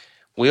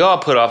 We all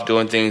put off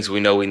doing things we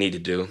know we need to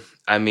do.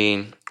 I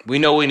mean, we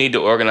know we need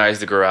to organize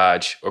the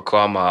garage or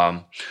call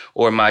mom,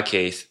 or in my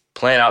case,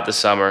 plan out the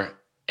summer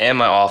and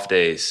my off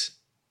days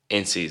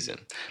in season.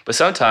 But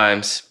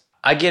sometimes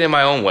I get in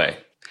my own way.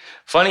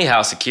 Funny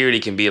how security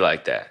can be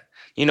like that.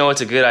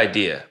 It's a good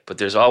idea, but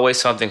there's always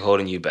something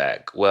holding you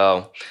back.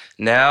 Well,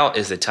 now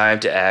is the time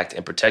to act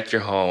and protect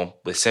your home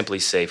with Simply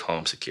Safe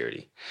Home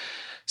Security.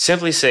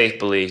 Simply Safe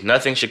believes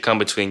nothing should come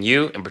between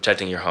you and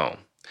protecting your home.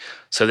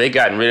 So they've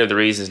gotten rid of the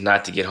reasons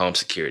not to get home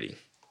security.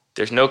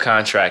 There's no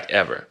contract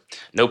ever,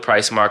 no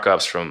price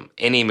markups from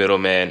any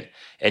middleman,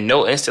 and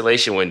no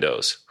installation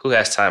windows. Who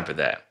has time for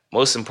that?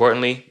 Most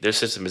importantly, their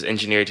system is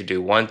engineered to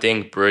do one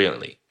thing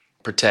brilliantly: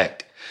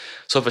 protect.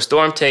 So if a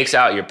storm takes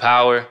out your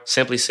power,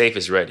 Simply Safe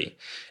is ready.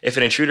 If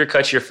an intruder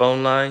cuts your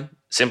phone line,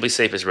 Simply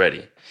Safe is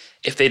ready.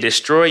 If they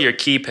destroy your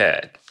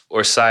keypad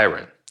or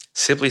siren,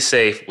 Simply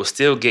Safe will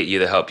still get you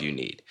the help you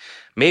need.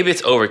 Maybe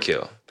it's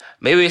overkill.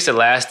 Maybe it's the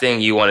last thing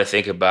you want to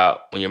think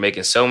about when you're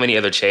making so many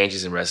other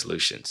changes and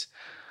resolutions.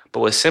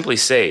 But with Simply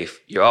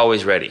Safe, you're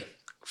always ready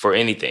for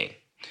anything.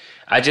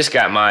 I just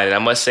got mine, and I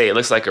must say it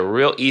looks like a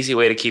real easy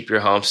way to keep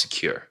your home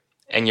secure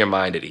and your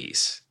mind at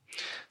ease.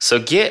 So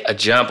get a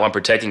jump on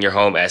protecting your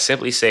home at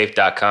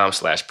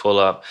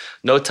simplysafe.com/pullup.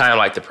 No time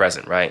like the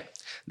present, right?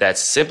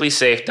 That's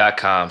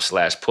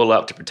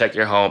simplysafe.com/pullup to protect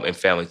your home and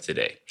family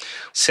today.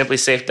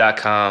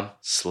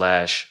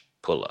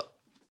 simplysafe.com/pullup.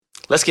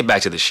 Let's get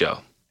back to the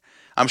show.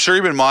 I'm sure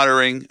you've been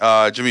monitoring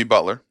Jimmy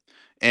Butler,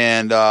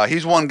 and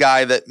he's one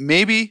guy that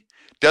maybe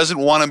doesn't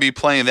want to be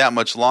playing that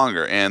much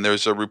longer. And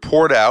there's a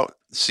report out,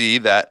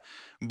 that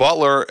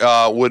Butler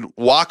would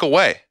walk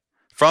away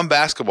from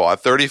basketball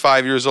at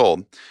 35 years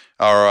old,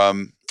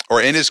 or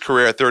in his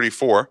career at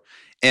 34,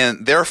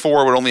 and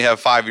therefore would only have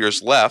 5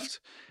 years left.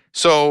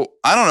 So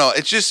I don't know.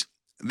 It's just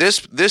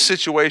this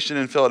situation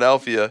in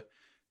Philadelphia,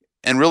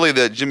 and really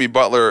the Jimmy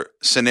Butler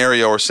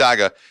scenario or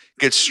saga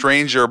gets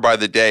stranger by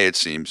the day, it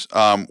seems.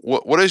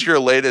 What is your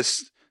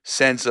latest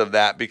sense of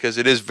that? Because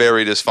it is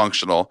very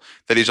dysfunctional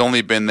that he's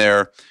only been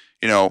there,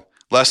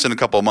 less than a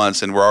couple of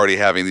months, and we're already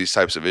having these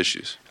types of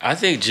issues. I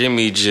think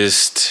Jimmy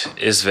just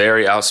is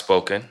very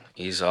outspoken.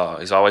 He's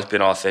always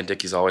been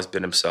authentic. He's always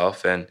been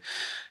himself, and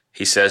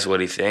he says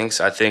what he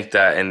thinks. I think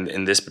that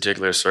in this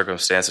particular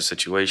circumstance or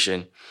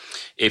situation,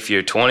 if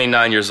you're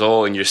 29 years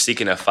old and you're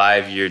seeking a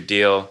 5-year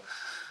deal,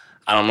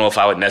 I don't know if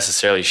I would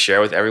necessarily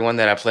share with everyone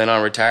that I plan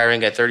on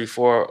retiring at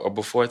 34 or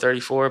before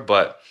 34,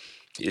 but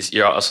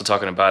you're also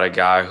talking about a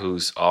guy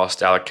who's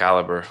all-star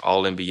caliber,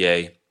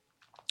 all-NBA,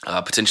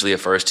 potentially a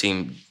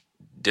first-team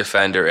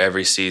defender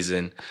every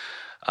season,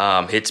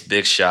 hits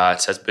big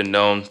shots, has been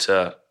known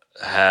to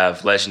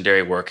have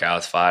legendary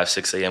workouts, 5,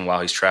 6 a.m. while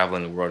he's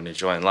traveling the world and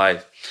enjoying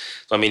life.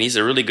 So, he's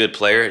a really good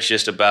player. It's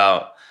just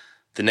about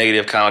the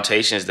negative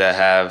connotations that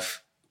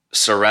have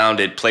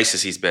surrounded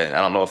places he's been.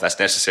 I don't know if that's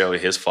necessarily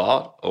his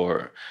fault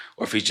or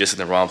if he's just in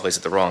the wrong place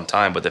at the wrong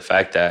time, but the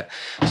fact that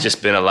there's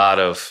just been a lot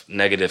of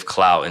negative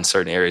clout in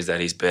certain areas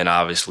that he's been.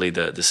 Obviously,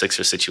 the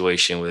Sixers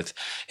situation with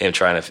him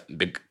trying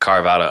to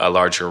carve out a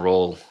larger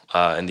role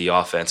in the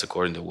offense,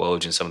 according to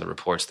Woj and some of the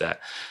reports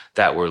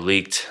that were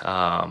leaked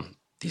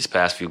these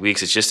past few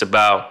weeks. It's just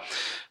about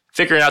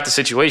figuring out the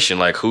situation,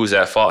 like who's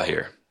at fault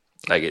here.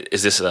 Like,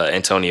 is this an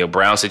Antonio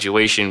Brown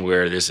situation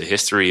where there's a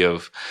history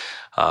of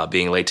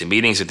being late to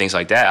meetings and things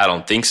like that? I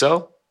don't think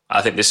so.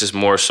 I think this is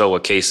more so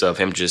a case of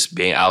him just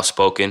being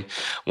outspoken,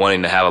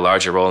 wanting to have a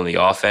larger role in the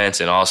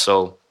offense, and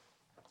also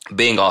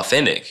being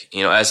authentic.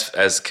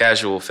 As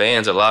casual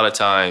fans, a lot of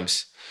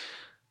times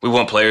we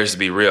want players to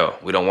be real.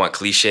 We don't want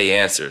cliche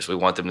answers. We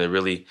want them to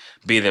really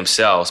be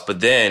themselves. But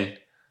then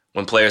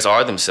when players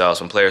are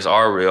themselves, when players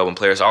are real, when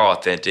players are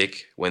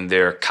authentic, when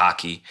they're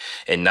cocky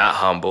and not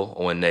humble,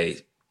 or when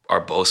they are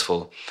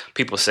boastful,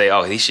 people say,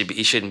 "Oh, he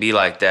shouldn't be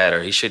like that,"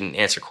 or "He shouldn't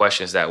answer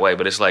questions that way."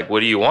 But it's like,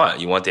 what do you want?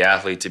 You want the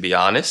athlete to be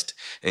honest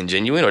and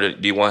genuine, or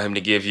do you want him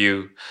to give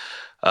you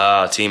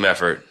team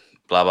effort,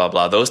 blah blah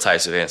blah, those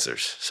types of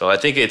answers? So I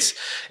think it's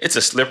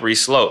a slippery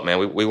slope, man.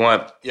 We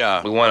want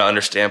to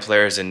understand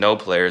players and know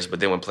players, but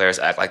then when players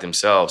act like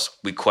themselves,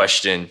 we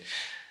question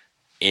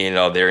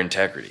their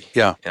integrity.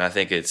 Yeah, and I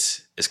think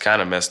it's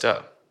kind of messed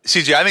up.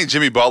 CJ, I think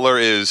Jimmy Butler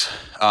is.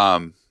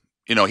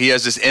 He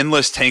has this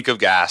endless tank of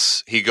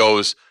gas. He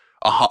goes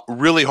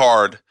really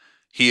hard.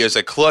 He is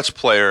a clutch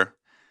player.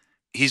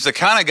 He's the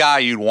kind of guy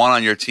you'd want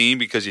on your team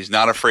because he's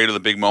not afraid of the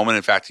big moment.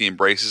 In fact, he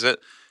embraces it.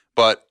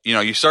 But,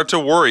 you start to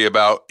worry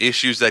about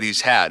issues that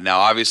he's had. Now,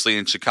 obviously,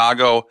 in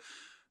Chicago,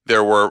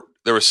 there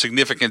was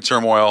significant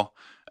turmoil.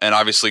 And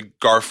obviously,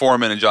 Gar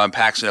Forman and John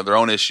Paxson have their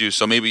own issues,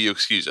 so maybe you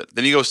excuse it.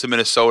 Then he goes to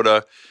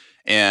Minnesota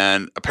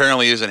and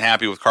apparently isn't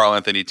happy with Karl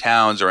Anthony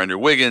Towns or Andrew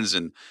Wiggins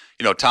and,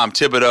 Tom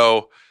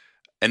Thibodeau.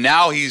 And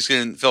now he's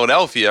in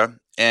Philadelphia,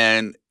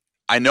 and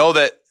I know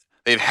that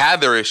they've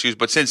had their issues,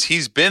 but since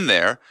he's been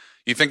there,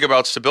 you think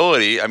about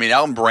stability.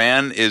 Elton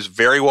Brand is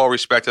very well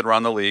respected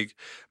around the league.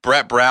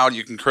 Brett Brown,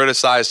 you can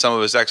criticize some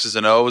of his X's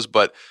and O's,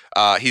 but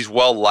he's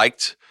well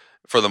liked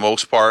for the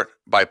most part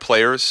by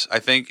players, I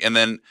think. And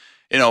then,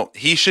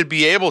 he should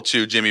be able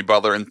to, Jimmy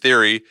Butler, in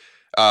theory,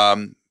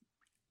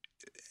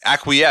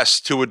 acquiesce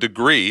to a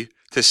degree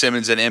to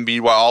Simmons and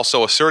Embiid while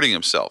also asserting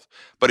himself.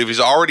 But if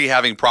he's already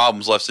having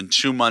problems less than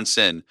 2 months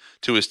in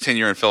to his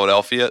tenure in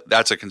Philadelphia,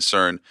 that's a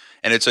concern.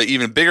 And it's an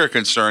even bigger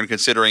concern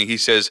considering he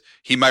says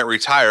he might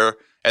retire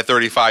at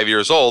 35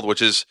 years old,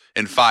 which is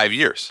in 5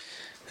 years.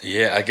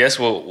 Yeah, I guess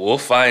we'll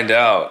find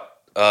out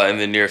in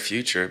the near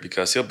future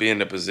because he'll be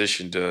in a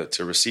position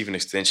to receive an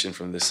extension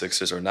from the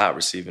Sixers or not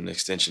receive an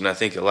extension. I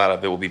think a lot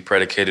of it will be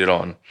predicated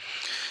on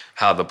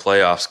how the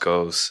playoffs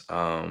goes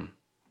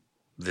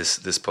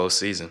this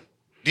postseason.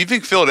 Do you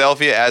think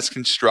Philadelphia, as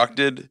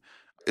constructed,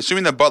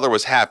 assuming that Butler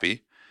was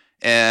happy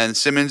and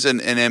Simmons and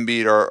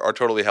Embiid are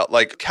totally healthy,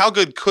 like how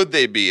good could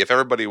they be if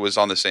everybody was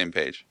on the same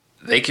page?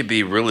 They could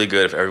be really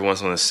good if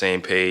everyone's on the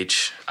same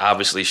page.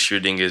 Obviously,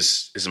 shooting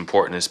is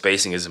important and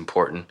spacing is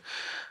important.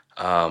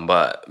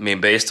 But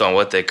based on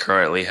what they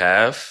currently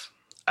have,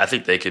 I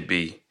think they could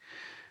be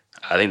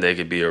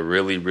a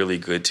really, really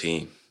good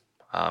team.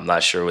 I'm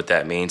not sure what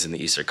that means in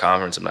the Eastern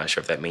Conference. I'm not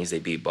sure if that means they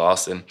beat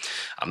Boston.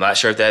 I'm not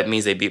sure if that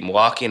means they beat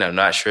Milwaukee, and I'm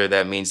not sure if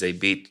that means they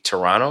beat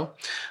Toronto.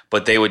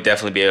 But they would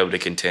definitely be able to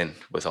contend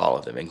with all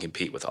of them and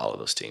compete with all of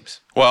those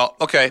teams. Well,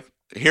 okay.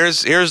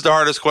 Here's the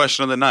hardest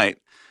question of the night.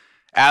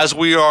 As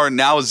we are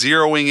now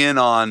zeroing in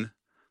on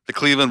the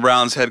Cleveland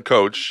Browns head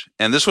coach,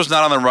 and this was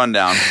not on the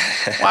rundown,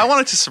 well, I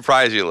wanted to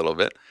surprise you a little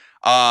bit.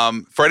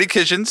 Freddie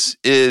Kitchens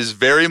is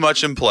very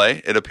much in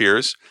play, it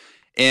appears.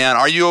 And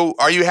are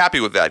you happy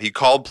with that? He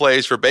called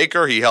plays for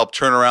Baker. He helped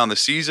turn around the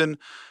season,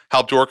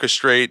 helped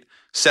orchestrate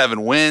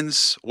 7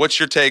 wins. What's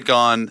your take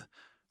on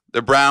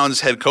the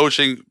Browns head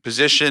coaching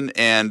position?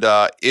 And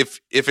if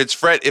it's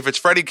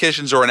Freddie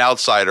Kitchens or an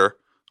outsider,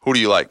 who do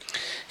you like?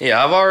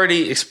 Yeah, I've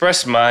already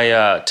expressed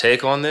my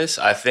take on this.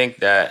 I think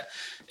that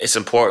it's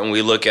important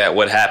we look at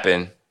what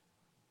happened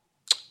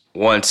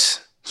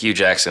once Hugh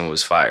Jackson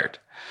was fired.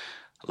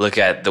 Look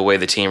at the way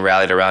the team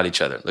rallied around each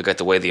other. Look at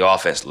the way the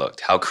offense looked,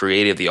 how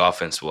creative the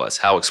offense was,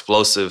 how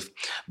explosive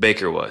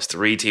Baker was, the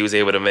reads he was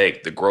able to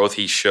make, the growth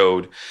he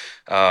showed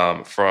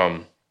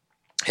from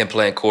him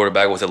playing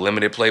quarterback with a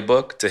limited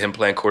playbook to him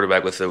playing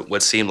quarterback with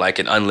what seemed like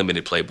an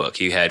unlimited playbook.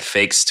 He had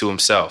fakes to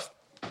himself.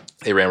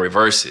 They ran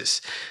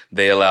reverses.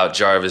 They allowed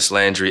Jarvis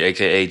Landry,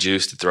 a.k.a.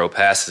 Juice, to throw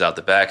passes out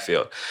the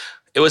backfield.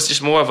 It was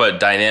just more of a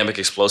dynamic,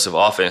 explosive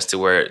offense to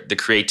where the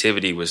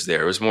creativity was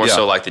there. It was more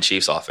so like the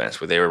Chiefs offense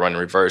where they were running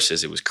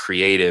reverses. It was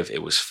creative.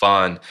 It was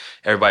fun.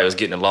 Everybody was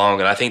getting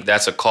along. And I think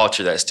that's a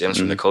culture that stems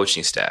from the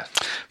coaching staff.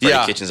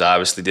 Freddie Kitchens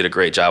obviously did a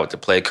great job with the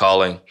play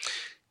calling,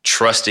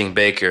 trusting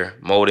Baker,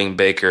 molding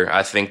Baker.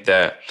 I think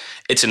that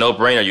it's a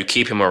no-brainer. You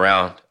keep him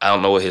around. I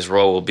don't know what his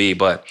role will be,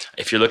 but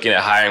if you're looking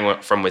at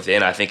hiring from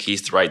within, I think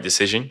he's the right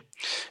decision.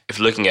 If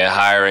you're looking at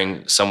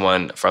hiring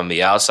someone from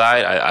the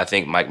outside, I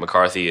think Mike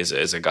McCarthy is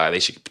a guy they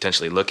should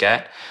potentially look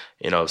at.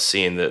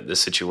 Seeing the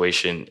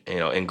situation,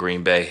 in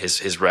Green Bay,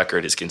 his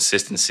record, his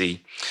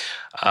consistency.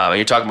 And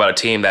you're talking about a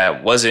team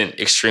that wasn't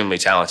extremely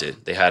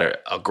talented. They had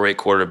a great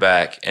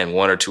quarterback and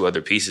one or two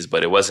other pieces,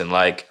 but it wasn't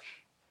like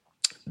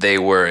they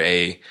were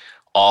a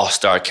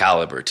all-star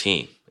caliber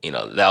team.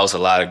 That was a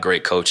lot of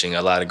great coaching,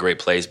 a lot of great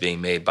plays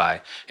being made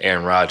by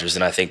Aaron Rodgers.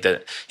 And I think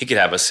that he could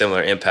have a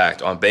similar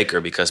impact on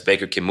Baker because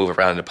Baker can move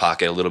around in the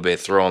pocket a little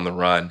bit, throw on the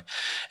run.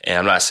 And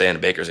I'm not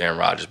saying Baker's Aaron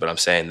Rodgers, but I'm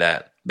saying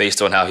that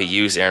based on how he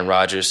used Aaron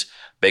Rodgers,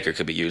 Baker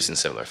could be used in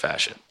similar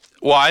fashion.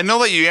 Well, I know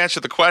that you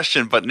answered the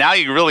question, but now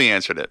you really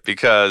answered it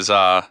because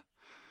I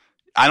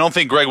don't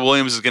think Greg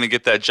Williams is going to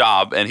get that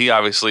job. And he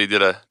obviously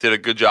did a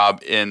good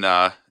job in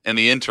the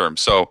interim.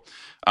 So,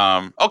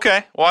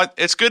 okay. Well,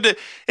 it's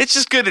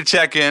just good to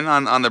check in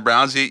on the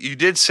Browns. You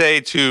did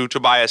say to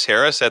Tobias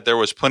Harris that there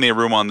was plenty of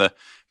room on the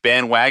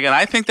bandwagon.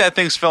 I think that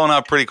thing's filling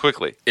up pretty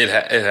quickly. It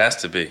has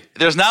to be.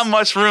 There's not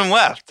much room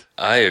left.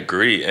 I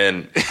agree.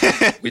 And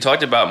we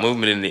talked about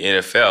movement in the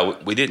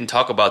NFL. We didn't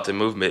talk about the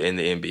movement in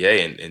the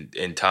NBA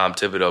and Tom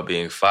Thibodeau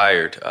being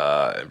fired,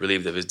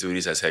 relieved of his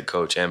duties as head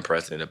coach and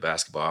president of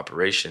basketball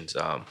operations.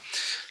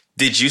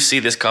 Did you see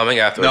this coming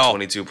after a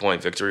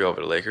 22-point victory over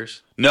the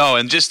Lakers? No,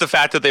 and just the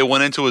fact that they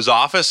went into his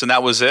office and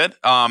that was it.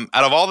 Out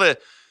of all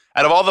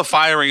the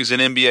firings in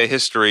NBA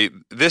history,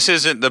 this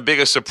isn't the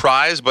biggest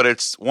surprise, but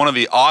it's one of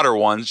the odder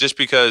ones just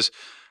because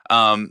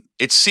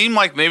it seemed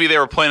like maybe they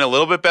were playing a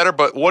little bit better,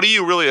 but what do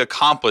you really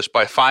accomplish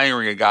by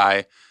firing a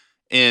guy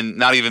in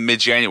not even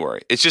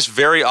mid-January? It's just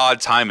very odd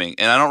timing,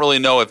 and I don't really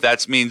know if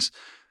that means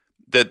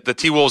that the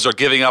T-Wolves are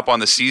giving up on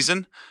the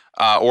season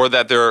or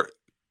that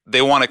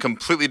they want a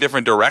completely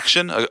different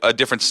direction, a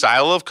different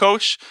style of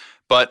coach.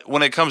 But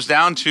when it comes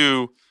down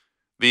to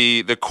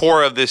the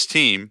core of this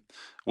team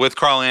with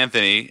Karl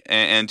Anthony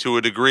and to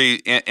a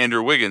degree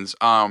Andrew Wiggins,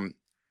 I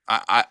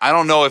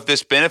don't know if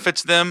this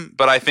benefits them,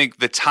 but I think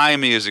the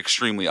timing is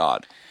extremely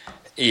odd.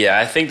 Yeah,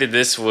 I think that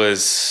this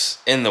was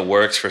in the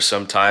works for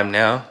some time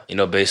now,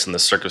 based on the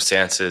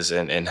circumstances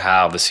and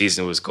how the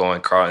season was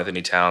going. Karl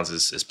Anthony Towns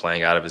is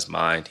playing out of his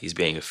mind. He's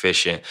being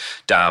efficient,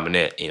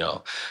 dominant,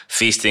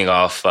 feasting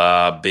off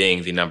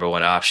being the number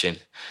one option.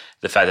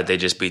 The fact that they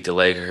just beat the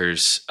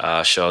Lakers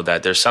showed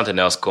that there's something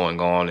else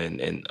going on,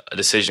 and a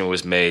decision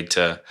was made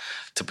to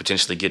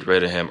potentially get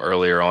rid of him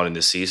earlier on in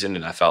the season,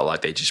 and I felt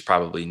like they just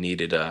probably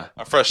needed a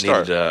fresh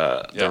start,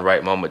 the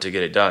right moment to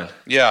get it done.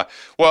 Yeah,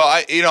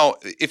 well,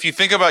 if you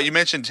think about, you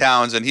mentioned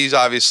Towns, and he's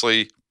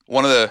obviously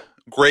one of the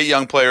great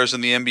young players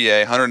in the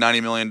NBA,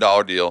 $190 million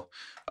deal,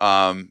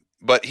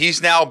 but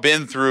he's now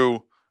been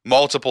through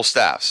multiple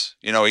staffs.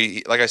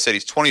 He, like I said,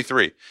 he's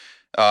 23.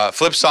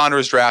 Flip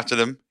Saunders drafted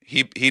him.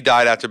 He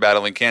died after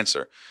battling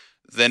cancer.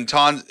 Then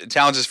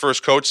Towns'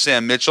 first coach,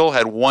 Sam Mitchell,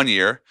 had 1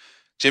 year.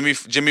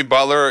 Jimmy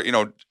Butler,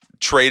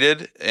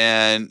 traded,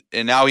 and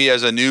now he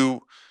has a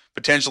new,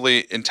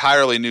 potentially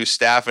entirely new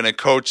staff and a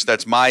coach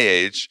that's my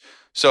age.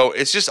 So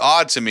it's just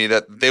odd to me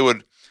that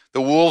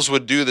the Wolves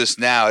would do this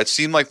now. It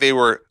seemed like they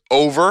were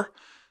over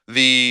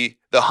the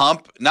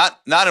hump, not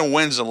in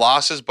wins and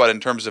losses, but in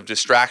terms of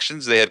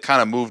distractions. They had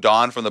kind of moved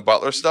on from the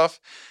Butler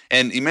stuff.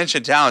 And you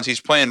mentioned Towns; he's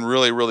playing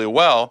really, really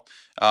well.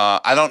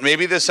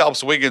 Maybe this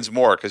helps Wiggins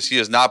more because he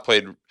has not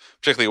played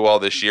particularly well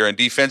this year, and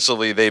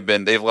defensively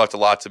they've left a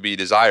lot to be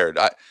desired.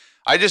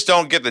 I just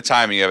don't get the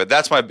timing of it.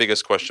 That's my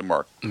biggest question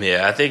mark.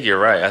 Yeah, I think you're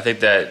right. I think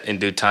that in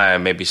due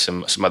time, maybe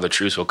some other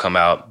truths will come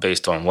out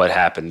based on what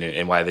happened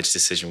and why this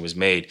decision was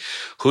made.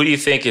 Who do you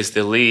think is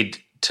the lead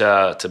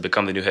to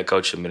become the new head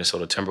coach of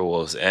Minnesota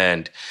Timberwolves,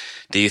 and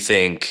do you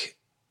think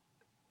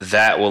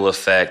that will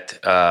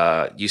affect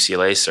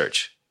UCLA's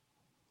search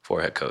for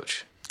a head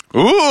coach?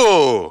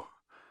 Ooh,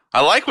 I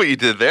like what you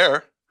did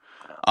there.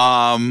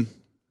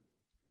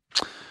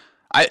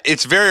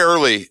 It's very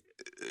early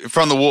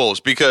from the Wolves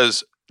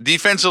because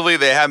defensively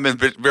they haven't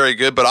been very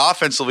good, but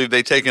offensively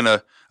they've taken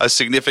a a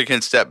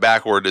significant step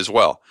backward as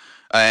well.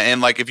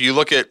 And like if you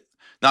look at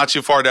not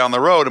too far down the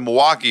road in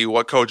Milwaukee,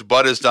 what Coach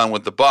Bud has done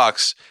with the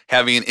Bucks,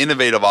 having an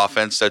innovative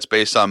offense that's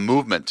based on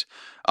movement,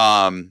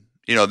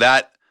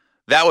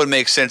 that would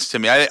make sense to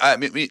me. I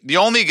mean, the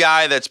only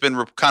guy that's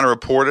been kind of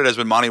reported has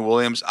been Monty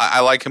Williams. I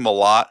like him a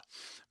lot,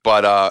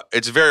 but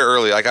it's very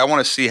early. Like I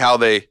want to see how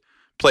they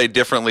play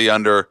differently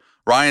under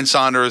Ryan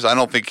Saunders. I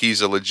don't think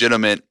he's a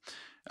legitimate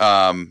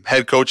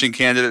head coaching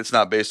candidate. It's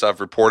not based off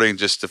reporting,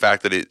 just the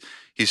fact that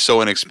he's so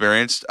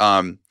inexperienced.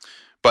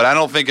 But I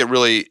don't think it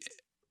really.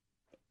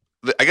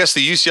 I guess the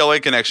UCLA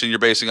connection you're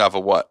basing off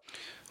of what?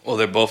 Well,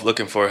 they're both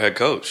looking for a head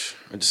coach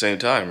at the same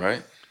time,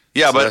 right?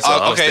 Yeah, so but that's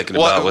all I was okay. thinking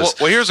about was,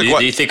 here's a question.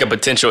 Do you think a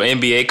potential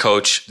NBA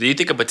coach? Do you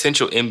think a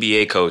potential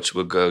NBA coach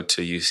would go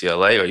to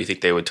UCLA, or do you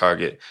think they would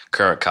target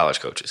current college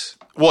coaches?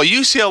 Well,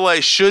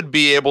 UCLA should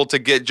be able to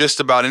get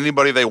just about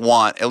anybody they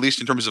want, at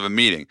least in terms of a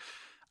meeting.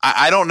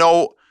 I don't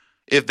know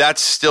if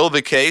that's still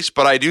the case,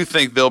 but I do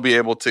think they'll be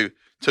able to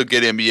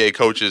get NBA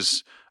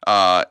coaches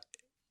at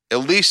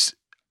least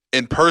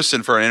in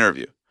person for an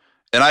interview.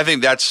 And I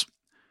think that's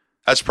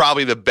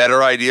probably the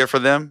better idea for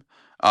them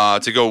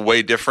to go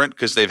way different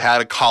because they've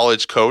had a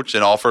college coach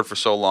in Alford for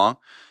so long.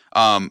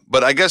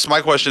 But I guess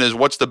my question is,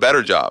 what's the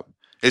better job?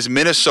 Is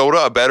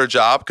Minnesota a better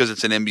job because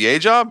it's an NBA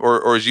job,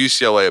 or is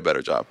UCLA a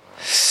better job?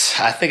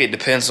 I think it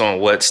depends on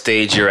what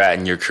stage you're at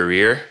in your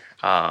career.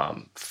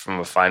 From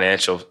a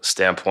financial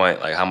standpoint,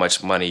 like how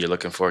much money you're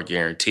looking for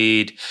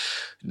guaranteed.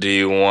 Do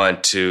you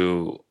want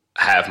to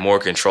have more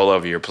control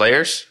over your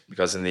players?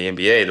 Because in the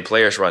NBA, the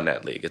players run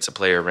that league. It's a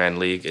player-ran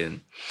league,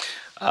 and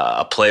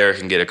a player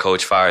can get a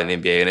coach fired in the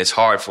NBA, and it's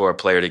hard for a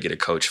player to get a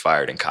coach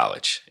fired in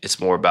college. It's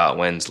more about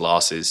wins,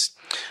 losses,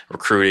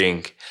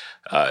 recruiting,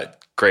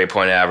 grade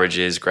point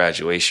averages,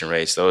 graduation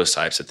rates, those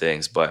types of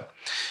things. But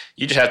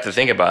you just have to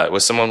think about it.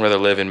 Would someone rather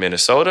live in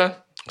Minnesota?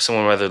 Would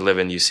someone rather live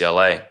in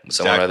UCLA? Would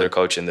someone rather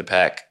coach in the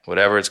Pac,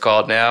 whatever it's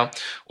called now? Or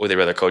would they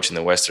rather coach in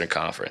the Western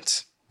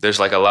Conference? There's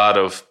like a lot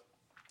of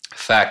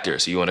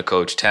factors. You want to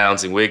coach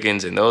Towns and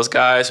Wiggins and those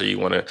guys, or you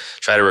want to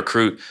try to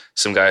recruit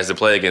some guys to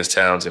play against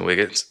Towns and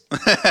Wiggins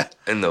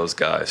and those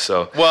guys.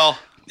 So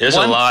there's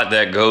a lot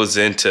that goes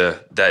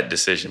into that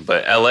decision.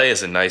 But LA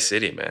is a nice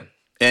city, man.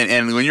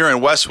 And when you're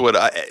in Westwood,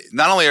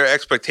 not only are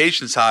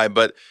expectations high,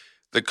 but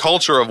the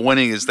culture of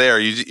winning is there.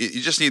 You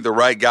just need the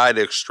right guy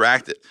to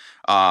extract it.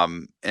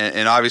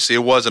 And obviously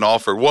it wasn't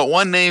Alford. What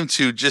one name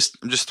to I'm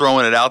just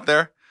throwing it out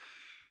there?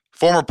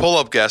 Former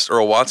pull-up guest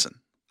Earl Watson.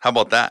 How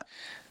about that?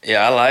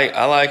 Yeah,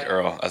 I like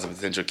Earl as a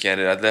potential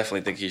candidate. I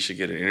definitely think he should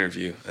get an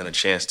interview and a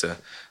chance to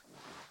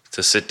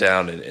sit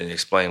down and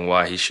explain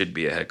why he should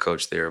be a head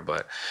coach there.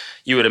 But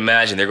you would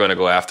imagine they're going to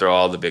go after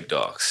all the big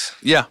dogs.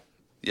 Yeah.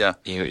 Yeah.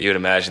 You would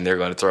imagine they're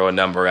going to throw a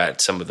number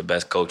at some of the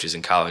best coaches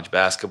in college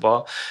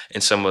basketball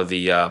and some of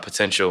the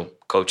potential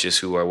coaches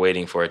who are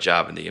waiting for a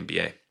job in the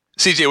NBA.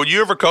 CJ, would you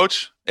ever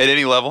coach at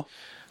any level?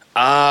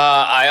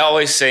 I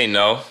always say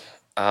no.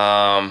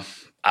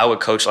 I would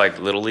coach like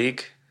Little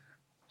League.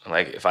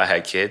 Like if I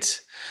had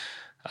kids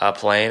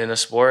playing in a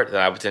sport,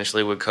 then I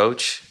potentially would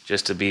coach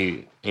just to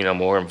be,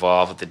 more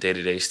involved with the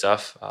day-to-day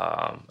stuff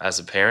as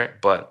a parent.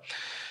 But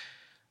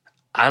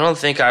I don't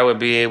think I would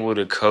be able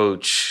to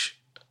coach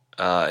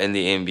in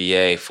the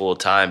NBA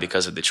full-time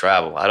because of the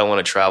travel. I don't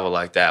want to travel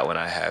like that when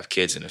I have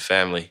kids and a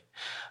family.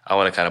 I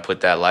want to kind of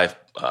put that life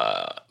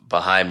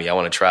behind me. I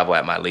want to travel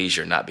at my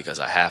leisure, not because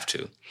I have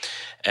to.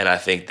 And I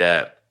think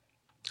that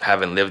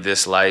having lived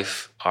this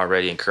life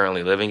already and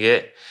currently living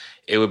it,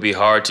 it would be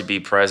hard to be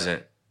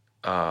present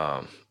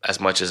as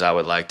much as I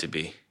would like to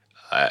be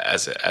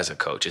as a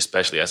coach,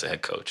 especially as a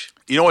head coach.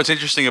 You know what's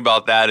interesting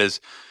about that is,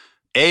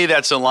 A,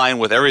 that's in line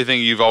with everything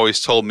you've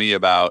always told me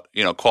about,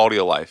 quality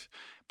of life.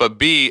 But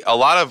B,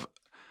 I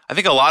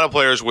think a lot of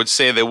players would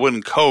say they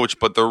wouldn't coach,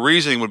 but the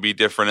reasoning would be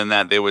different in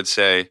that they would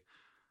say,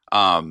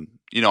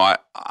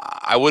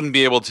 I wouldn't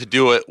be able to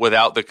do it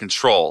without the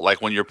control.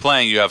 Like when you're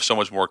playing, you have so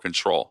much more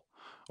control,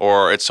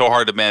 or it's so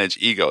hard to manage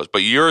egos.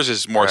 But yours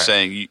is more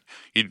saying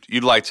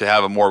you'd like to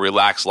have a more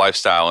relaxed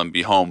lifestyle and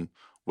be home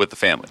with the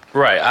family.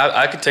 Right.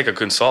 I could take a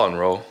consultant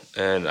role,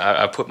 and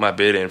I put my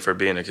bid in for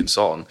being a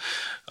consultant,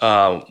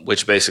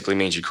 which basically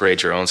means you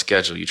create your own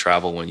schedule. You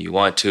travel when you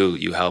want to.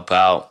 You help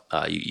out.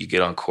 You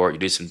get on court. You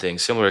do some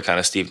things similar to kind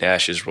of Steve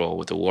Nash's role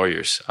with the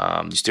Warriors.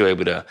 You're still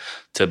able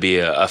to be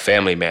a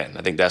family man.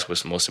 I think that's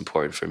what's most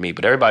important for me.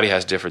 But everybody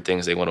has different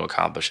things they want to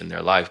accomplish in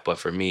their life. But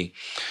for me,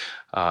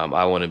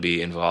 I want to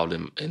be involved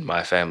in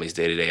my family's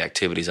day-to-day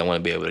activities. I want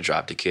to be able to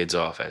drop the kids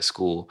off at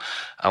school.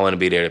 I want to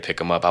be there to pick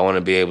them up. I want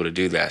to be able to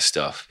do that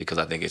stuff because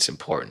I think it's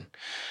important.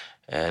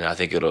 And I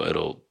think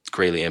it'll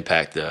greatly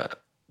impact the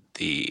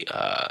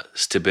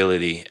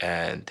stability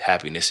and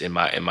happiness in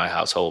my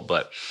household.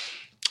 But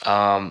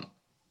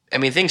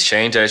things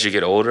change as you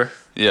get older.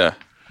 Yeah.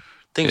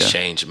 Things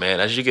change, man.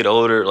 As you get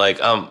older, like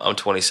I'm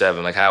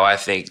 27, like how I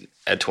think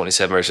at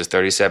 27 versus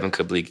 37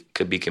 could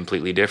be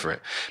completely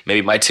different.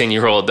 Maybe my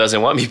 10-year-old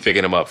doesn't want me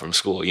picking him up from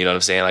school, you know what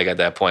I'm saying? Like at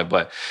that point,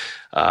 but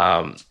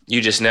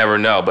you just never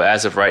know. But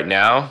as of right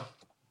now,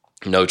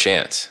 no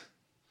chance.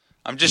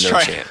 I'm just No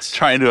chance.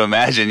 trying to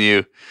imagine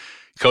you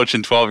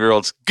coaching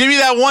 12-year-olds. Give me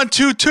that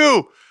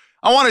 1-2-2.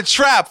 I want a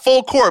trap,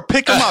 full court.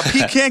 Pick him up.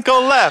 He can't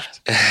go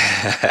left.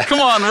 Come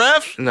on,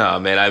 ref. No,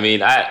 man. I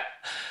mean,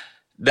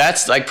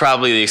 that's like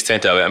probably the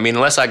extent of it. I mean,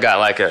 unless I got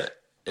like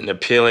an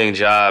appealing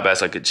job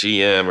as like a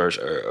GM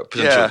or a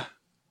potential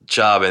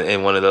job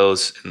in one of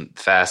those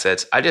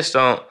facets, I just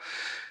don't.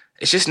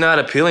 It's just not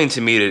appealing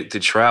to me to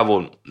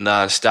travel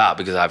nonstop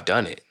because I've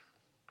done it.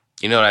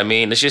 You know what I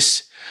mean? It's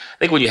just, I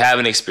think when you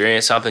haven't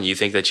experienced something, you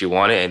think that you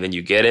want it and then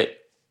you get it.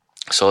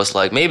 So it's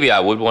like, maybe I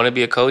would want to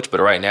be a coach, but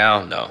right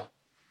now, no.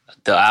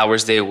 The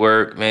hours they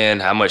work, man,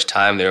 how much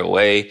time they're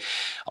away,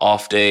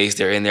 off days,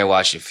 they're in there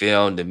watching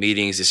film, the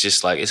meetings, it's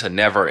just like, it's a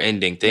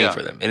never-ending thing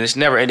for them. And it's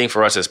never-ending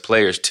for us as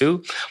players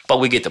too, but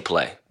we get to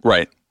play.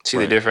 Right. See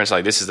the difference?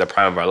 Like, this is the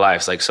prime of our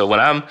lives. Like, so when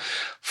I'm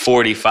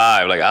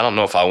 45, like, I don't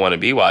know if I want to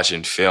be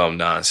watching film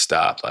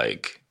nonstop.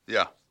 Like,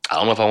 I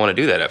don't know if I want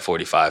to do that at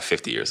 45,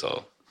 50 years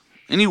old.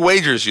 Any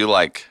wagers you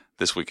like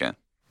this weekend?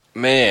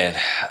 Man,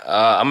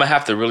 I'm going to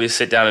have to really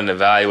sit down and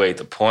evaluate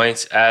the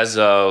points as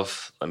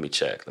of, let me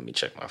check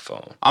my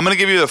phone. I'm going to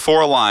give you the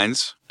 4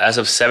 lines. As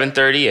of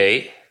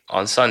 7:38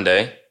 on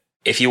Sunday,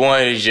 if you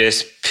wanted to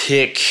just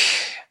pick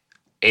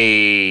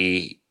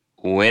a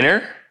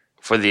winner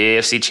for the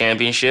AFC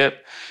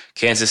Championship,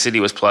 Kansas City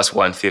was plus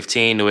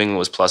 115, New England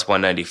was plus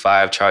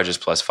 195, Chargers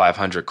plus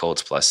 500,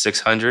 Colts plus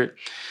 600.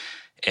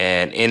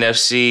 And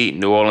NFC,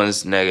 New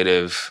Orleans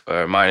negative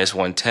or minus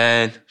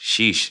 110.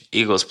 Sheesh.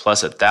 Eagles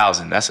plus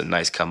 1,000. That's a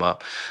nice come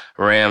up.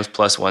 Rams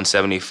plus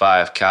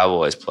 175.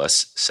 Cowboys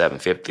plus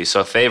 750.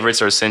 So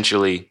favorites are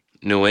essentially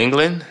New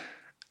England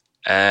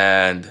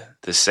and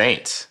the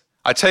Saints.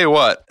 I tell you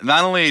what,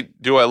 not only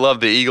do I love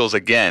the Eagles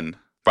again,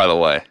 by the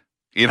way,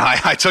 you know,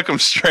 I took them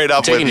straight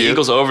up with you. Taking the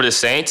Eagles over the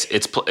Saints,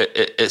 it's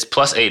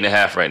plus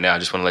 8.5 right now. I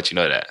just want to let you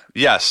know that.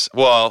 Yes.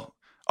 Well,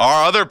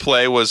 our other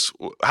play was,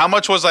 how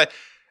much was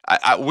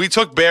we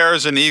took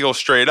Bears and Eagles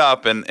straight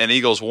up, and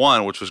Eagles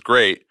won, which was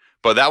great.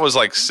 But that was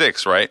like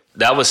 6, right?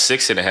 That was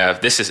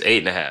 6.5. This is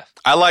 8.5.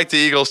 I like the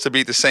Eagles to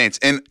beat the Saints.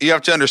 And you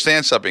have to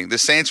understand something. The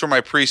Saints were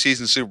my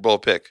preseason Super Bowl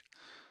pick.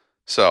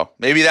 So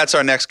maybe that's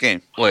our next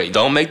game. Wait,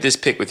 don't make this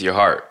pick with your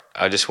heart.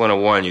 I just want to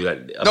warn you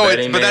that.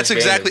 But that's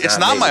exactly, it's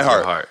not my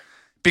heart.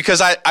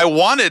 Because I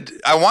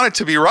wanted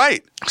to be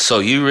right. So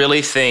you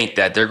really think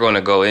that they're going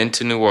to go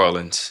into New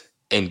Orleans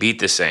and beat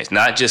the Saints,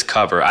 not just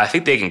cover? I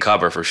think they can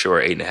cover for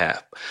sure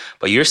 8.5.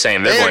 But you're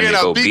saying they're going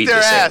to go beat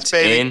the Saints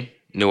in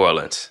New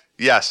Orleans.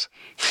 Yes.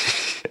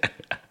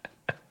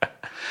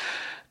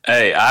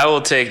 Hey, I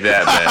will take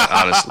that, man,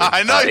 honestly.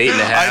 I know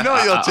 8.5. I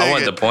know you'll take it. I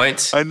want the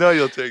points. I know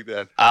you'll take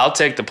that. I'll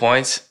take the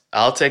points.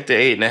 I'll take the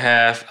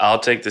 8.5. I'll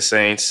take the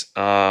Saints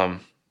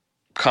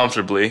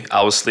comfortably.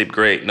 I will sleep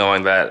great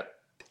knowing that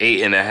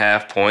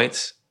 8.5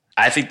 points.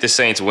 I think the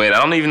Saints win. I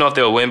don't even know if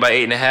they'll win by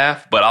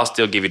 8.5, but I'll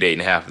still give you the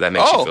 8.5 if that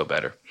makes you feel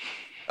better.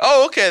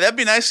 Oh, okay. That'd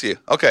be nice of you.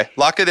 Okay,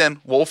 lock it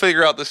in. We'll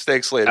figure out the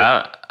stakes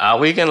later.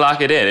 We can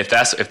lock it in. If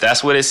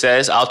that's what it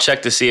says, I'll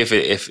check to see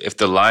if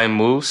the line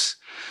moves.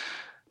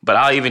 But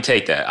I'll even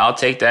take that. I'll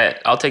take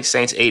that. I'll take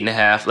Saints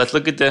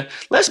 8.5.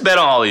 Let's bet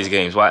on all these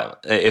games. Why,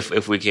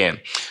 if we can.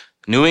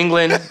 New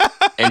England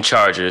and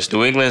Chargers.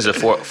 New England's a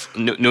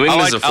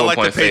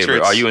 4-point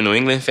favorite. Are you a New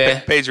England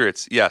fan?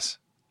 Patriots, yes.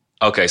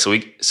 Okay, so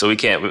we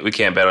can't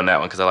bet on that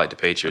one because I like the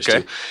Patriots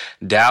too.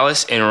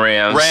 Dallas and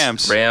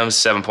Rams. Rams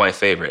 7-point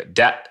favorite.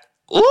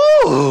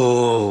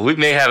 Ooh, we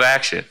may have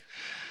action.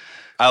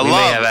 I'm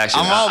all about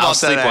I'll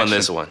sleep that on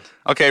this one.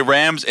 Okay,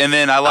 Rams, and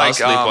then I'll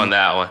sleep on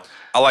that one.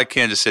 I like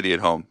Kansas City at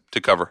home to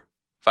cover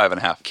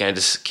 5.5.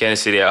 Kansas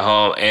City at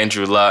home.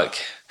 Andrew Luck.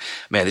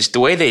 Man, the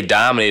way they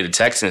dominated the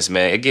Texans,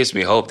 man, it gives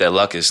me hope that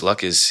Luck is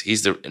not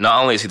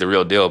only is he the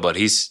real deal, but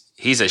he's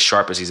as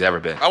sharp as he's ever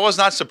been. I was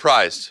not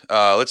surprised.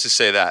 Let's just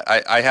say that.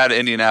 I had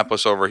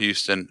Indianapolis over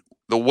Houston.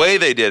 The way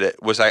they did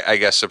it was, I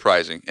guess,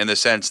 surprising in the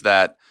sense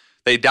that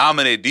they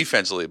dominated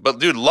defensively. But,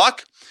 dude,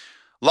 Luck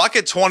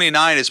at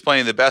 29 is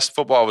playing the best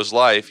football of his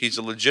life. He's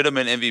a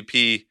legitimate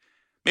MVP.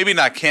 Maybe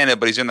not candidate,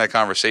 but he's in that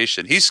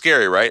conversation. He's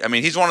scary, right? I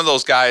mean, he's one of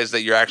those guys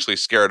that you're actually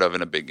scared of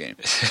in a big game.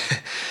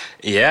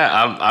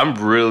 Yeah, I'm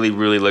really,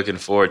 really looking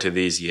forward to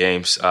these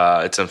games.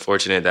 It's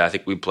unfortunate that I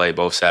think we play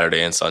both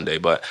Saturday and Sunday,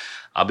 but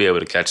I'll be able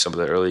to catch some of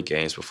the early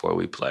games before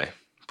we play.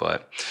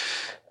 But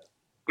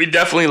we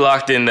definitely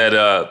locked in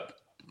that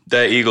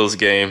Eagles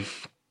game.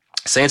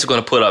 Saints are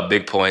going to put up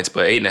big points,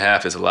 but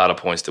 8.5 is a lot of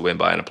points to win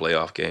by in a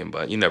playoff game,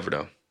 but you never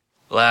know.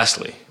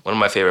 Lastly, one of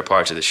my favorite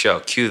parts of the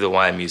show, cue the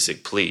wine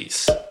music,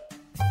 please.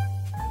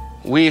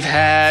 We've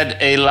had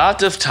a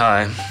lot of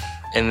time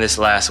in this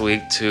last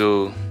week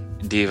to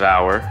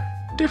devour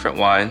different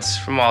wines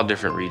from all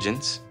different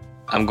regions.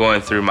 I'm going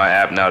through my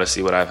app now to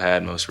see what I've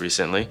had most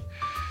recently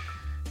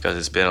because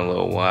it's been a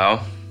little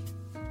while.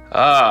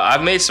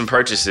 I've made some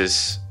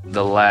purchases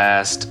the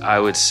last, I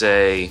would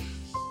say,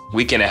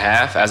 week and a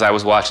half. As I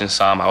was watching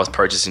some, I was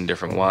purchasing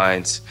different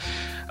wines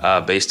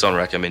based on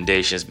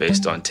recommendations,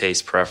 based on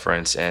taste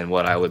preference, and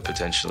what I would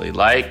potentially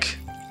like.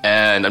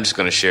 And I'm just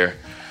going to share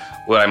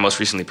what I most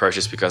recently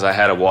purchased because I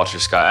had a Walter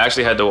Scott. I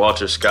actually had the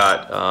Walter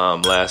Scott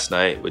last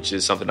night, which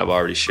is something I've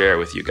already shared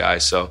with you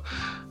guys. So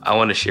I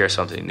want to share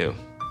something new,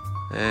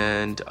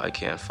 and I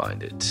can't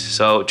find it.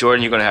 So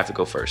Jordan, you're going to have to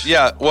go first.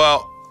 Yeah,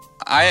 well,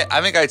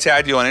 I think I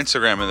tagged you on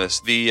Instagram in this.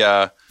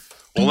 The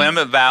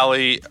Willamette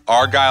Valley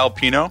Argyle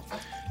Pinot.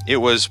 It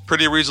was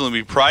pretty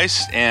reasonably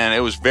priced, and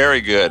it was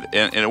very good.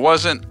 And it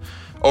wasn't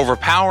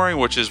overpowering,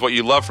 which is what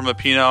you love from a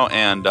Pinot.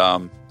 And I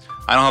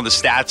don't have the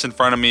stats in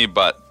front of me,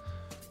 but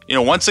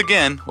once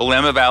again,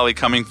 Willamette Valley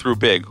coming through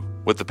big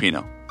with the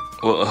Pinot.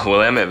 Well,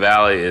 Willamette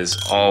Valley is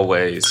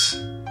always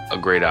a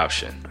great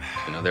option.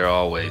 They're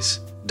always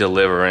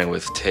delivering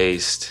with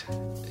taste,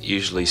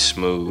 usually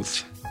smooth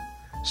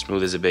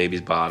as a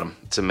baby's bottom.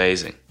 It's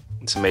amazing.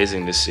 It's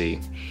amazing to see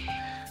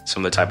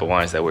some of the type of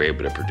wines that we're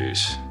able to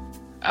produce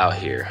out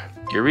here.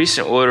 Your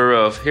recent order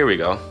of, here we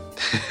go.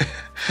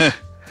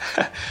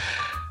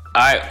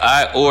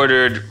 I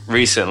ordered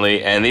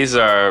recently, and these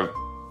are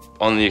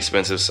on the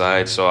expensive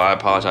side, so I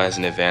apologize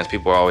in advance.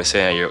 People are always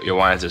saying your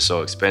wines are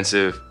so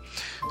expensive,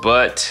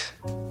 but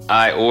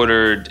I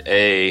ordered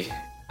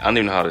I don't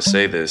even know how to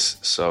say this,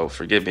 so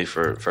forgive me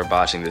for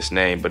botching this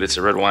name, but it's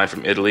a red wine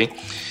from Italy.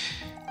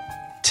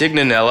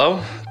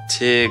 Tignanello,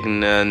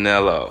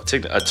 a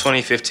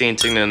 2015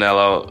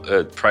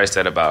 Tignanello, priced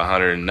at about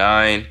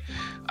 $109.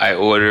 I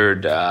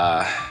ordered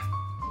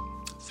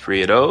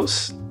 3 of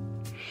those.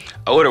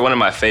 I ordered one of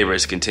my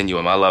favorites,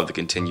 Continuum. I love the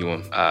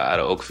Continuum out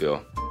of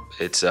Oakville.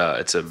 It's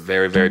a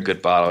very, very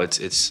good bottle.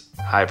 It's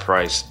high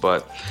priced,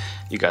 but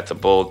you got the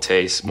bold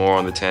taste, more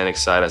on the tannic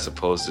side as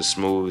opposed to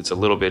smooth. It's a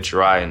little bit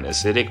dry and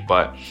acidic,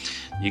 but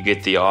you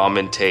get the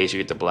almond taste, you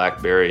get the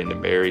blackberry and the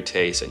berry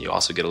taste, and you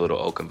also get a little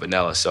oak and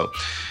vanilla. So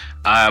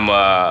I'm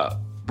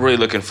really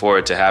looking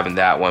forward to having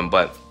that one.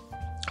 But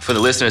for the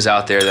listeners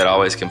out there that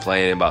always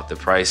complain about the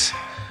price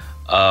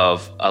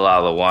of a lot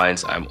of the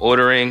wines I'm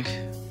ordering,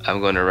 I'm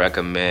going to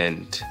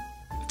recommend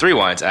 3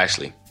 wines,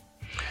 actually.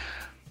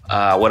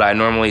 What I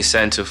normally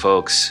send to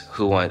folks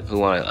who want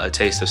a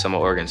taste of some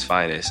of Oregon's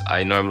finest,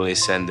 I normally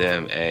send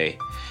them I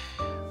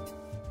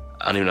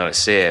don't even know how to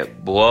say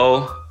it,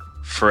 Bois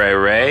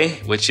Frere,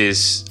 which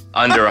is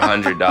under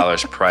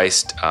 $100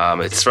 priced.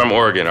 It's from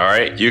Oregon, all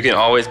right? You can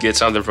always get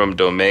something from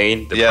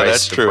Domaine.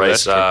 That's true. The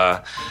price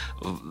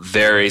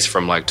varies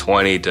from like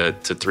 $20 to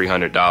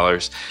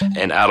 $300.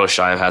 And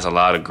Adelsheim has a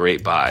lot of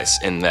great buys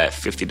in that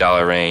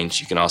 $50 range.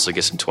 You can also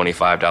get some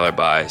 $25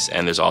 buys,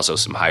 and there's also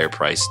some higher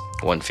priced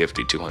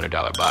 $150,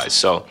 $200 buys.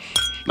 So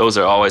those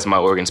are always my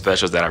Oregon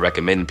specials that I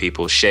recommend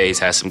people. Shays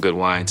has some good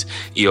wines.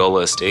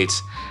 Eola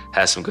Estates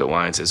has some good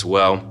wines as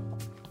well.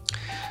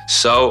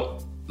 So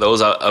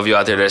those of you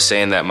out there that are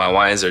saying that my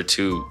wines are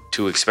too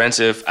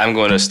expensive, I'm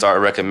going to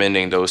start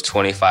recommending those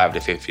 $25 to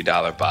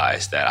 $50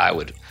 buys that I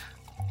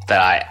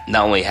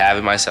not only have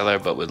in my cellar,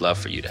 but would love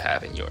for you to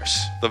have in yours.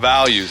 The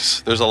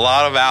values. There's a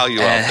lot of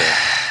value out there.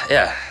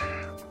 Yeah.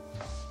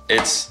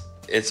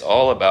 It's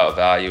all about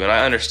value, and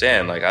I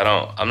understand. Like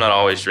I'm not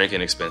always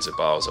drinking expensive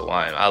bottles of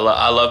wine. I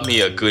love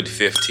me a good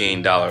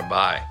 $15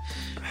 buy,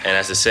 and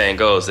as the saying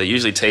goes, they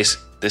usually taste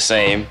the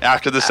same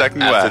after the second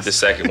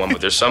one.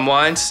 But there's some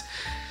wines.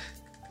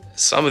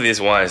 Some of these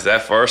wines,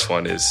 that first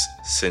one is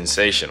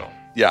sensational.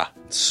 Yeah,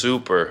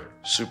 super,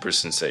 super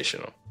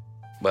sensational.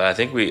 But I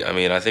think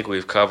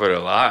we've covered a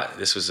lot.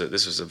 This was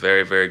a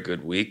very, very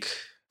good week.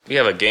 We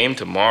have a game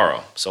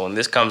tomorrow. So when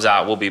this comes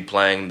out, we'll be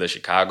playing the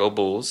Chicago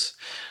Bulls.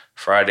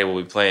 Friday,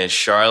 we'll be playing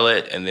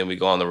Charlotte, and then we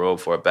go on the road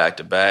for a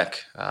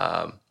back-to-back.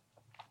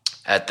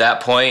 At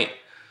that point,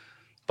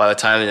 by the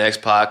time the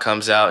next pod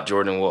comes out,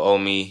 Jordan will owe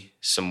me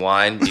some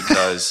wine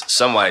because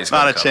somebody's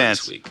going to cover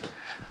this week.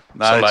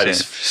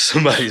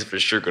 Somebody's for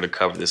sure going to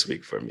cover this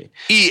week for me.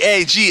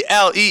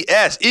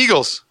 EAGLES,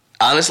 Eagles.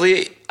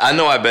 Honestly, I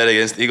know I bet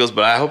against the Eagles,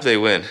 but I hope they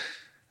win.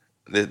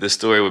 The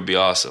story would be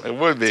awesome. It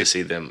would be. To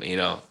see them,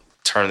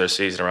 turn their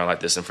season around like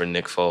this, and for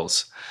Nick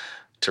Foles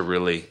to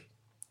really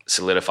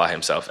solidify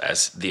himself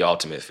as the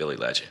ultimate Philly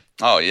legend.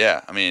 Oh,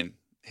 yeah. I mean,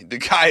 the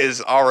guy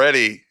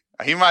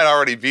he might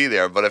already be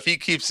there, but if he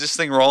keeps this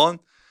thing rolling,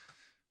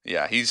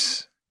 yeah,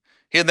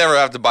 he'll never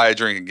have to buy a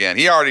drink again.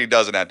 He already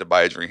doesn't have to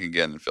buy a drink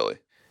again in Philly.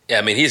 Yeah,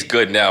 I mean, he's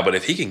good now, but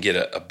if he can get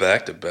a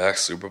back-to-back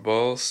Super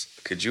Bowls,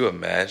 could you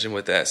imagine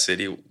what that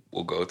city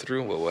will go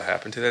through? What will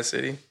happen to that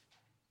city?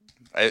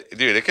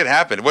 Dude, it could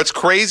happen. What's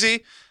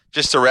crazy,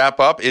 just to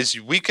wrap up,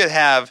 is we could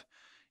have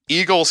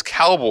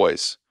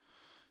Eagles-Cowboys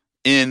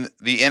in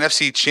the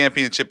NFC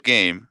Championship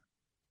game,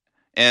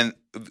 and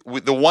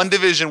the one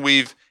division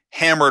we've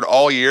hammered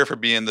all year for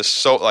being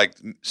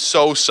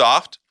so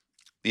soft,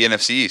 the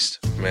NFC East.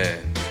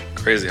 Man,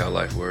 crazy how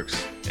life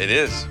works. It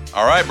is.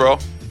 All right, bro.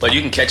 But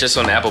you can catch us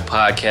on Apple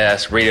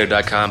Podcasts,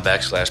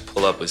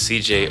 radio.com/pullup with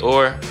CJ,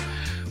 or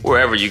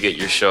wherever you get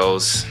your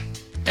shows.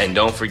 And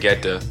don't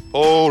forget to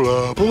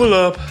pull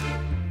up.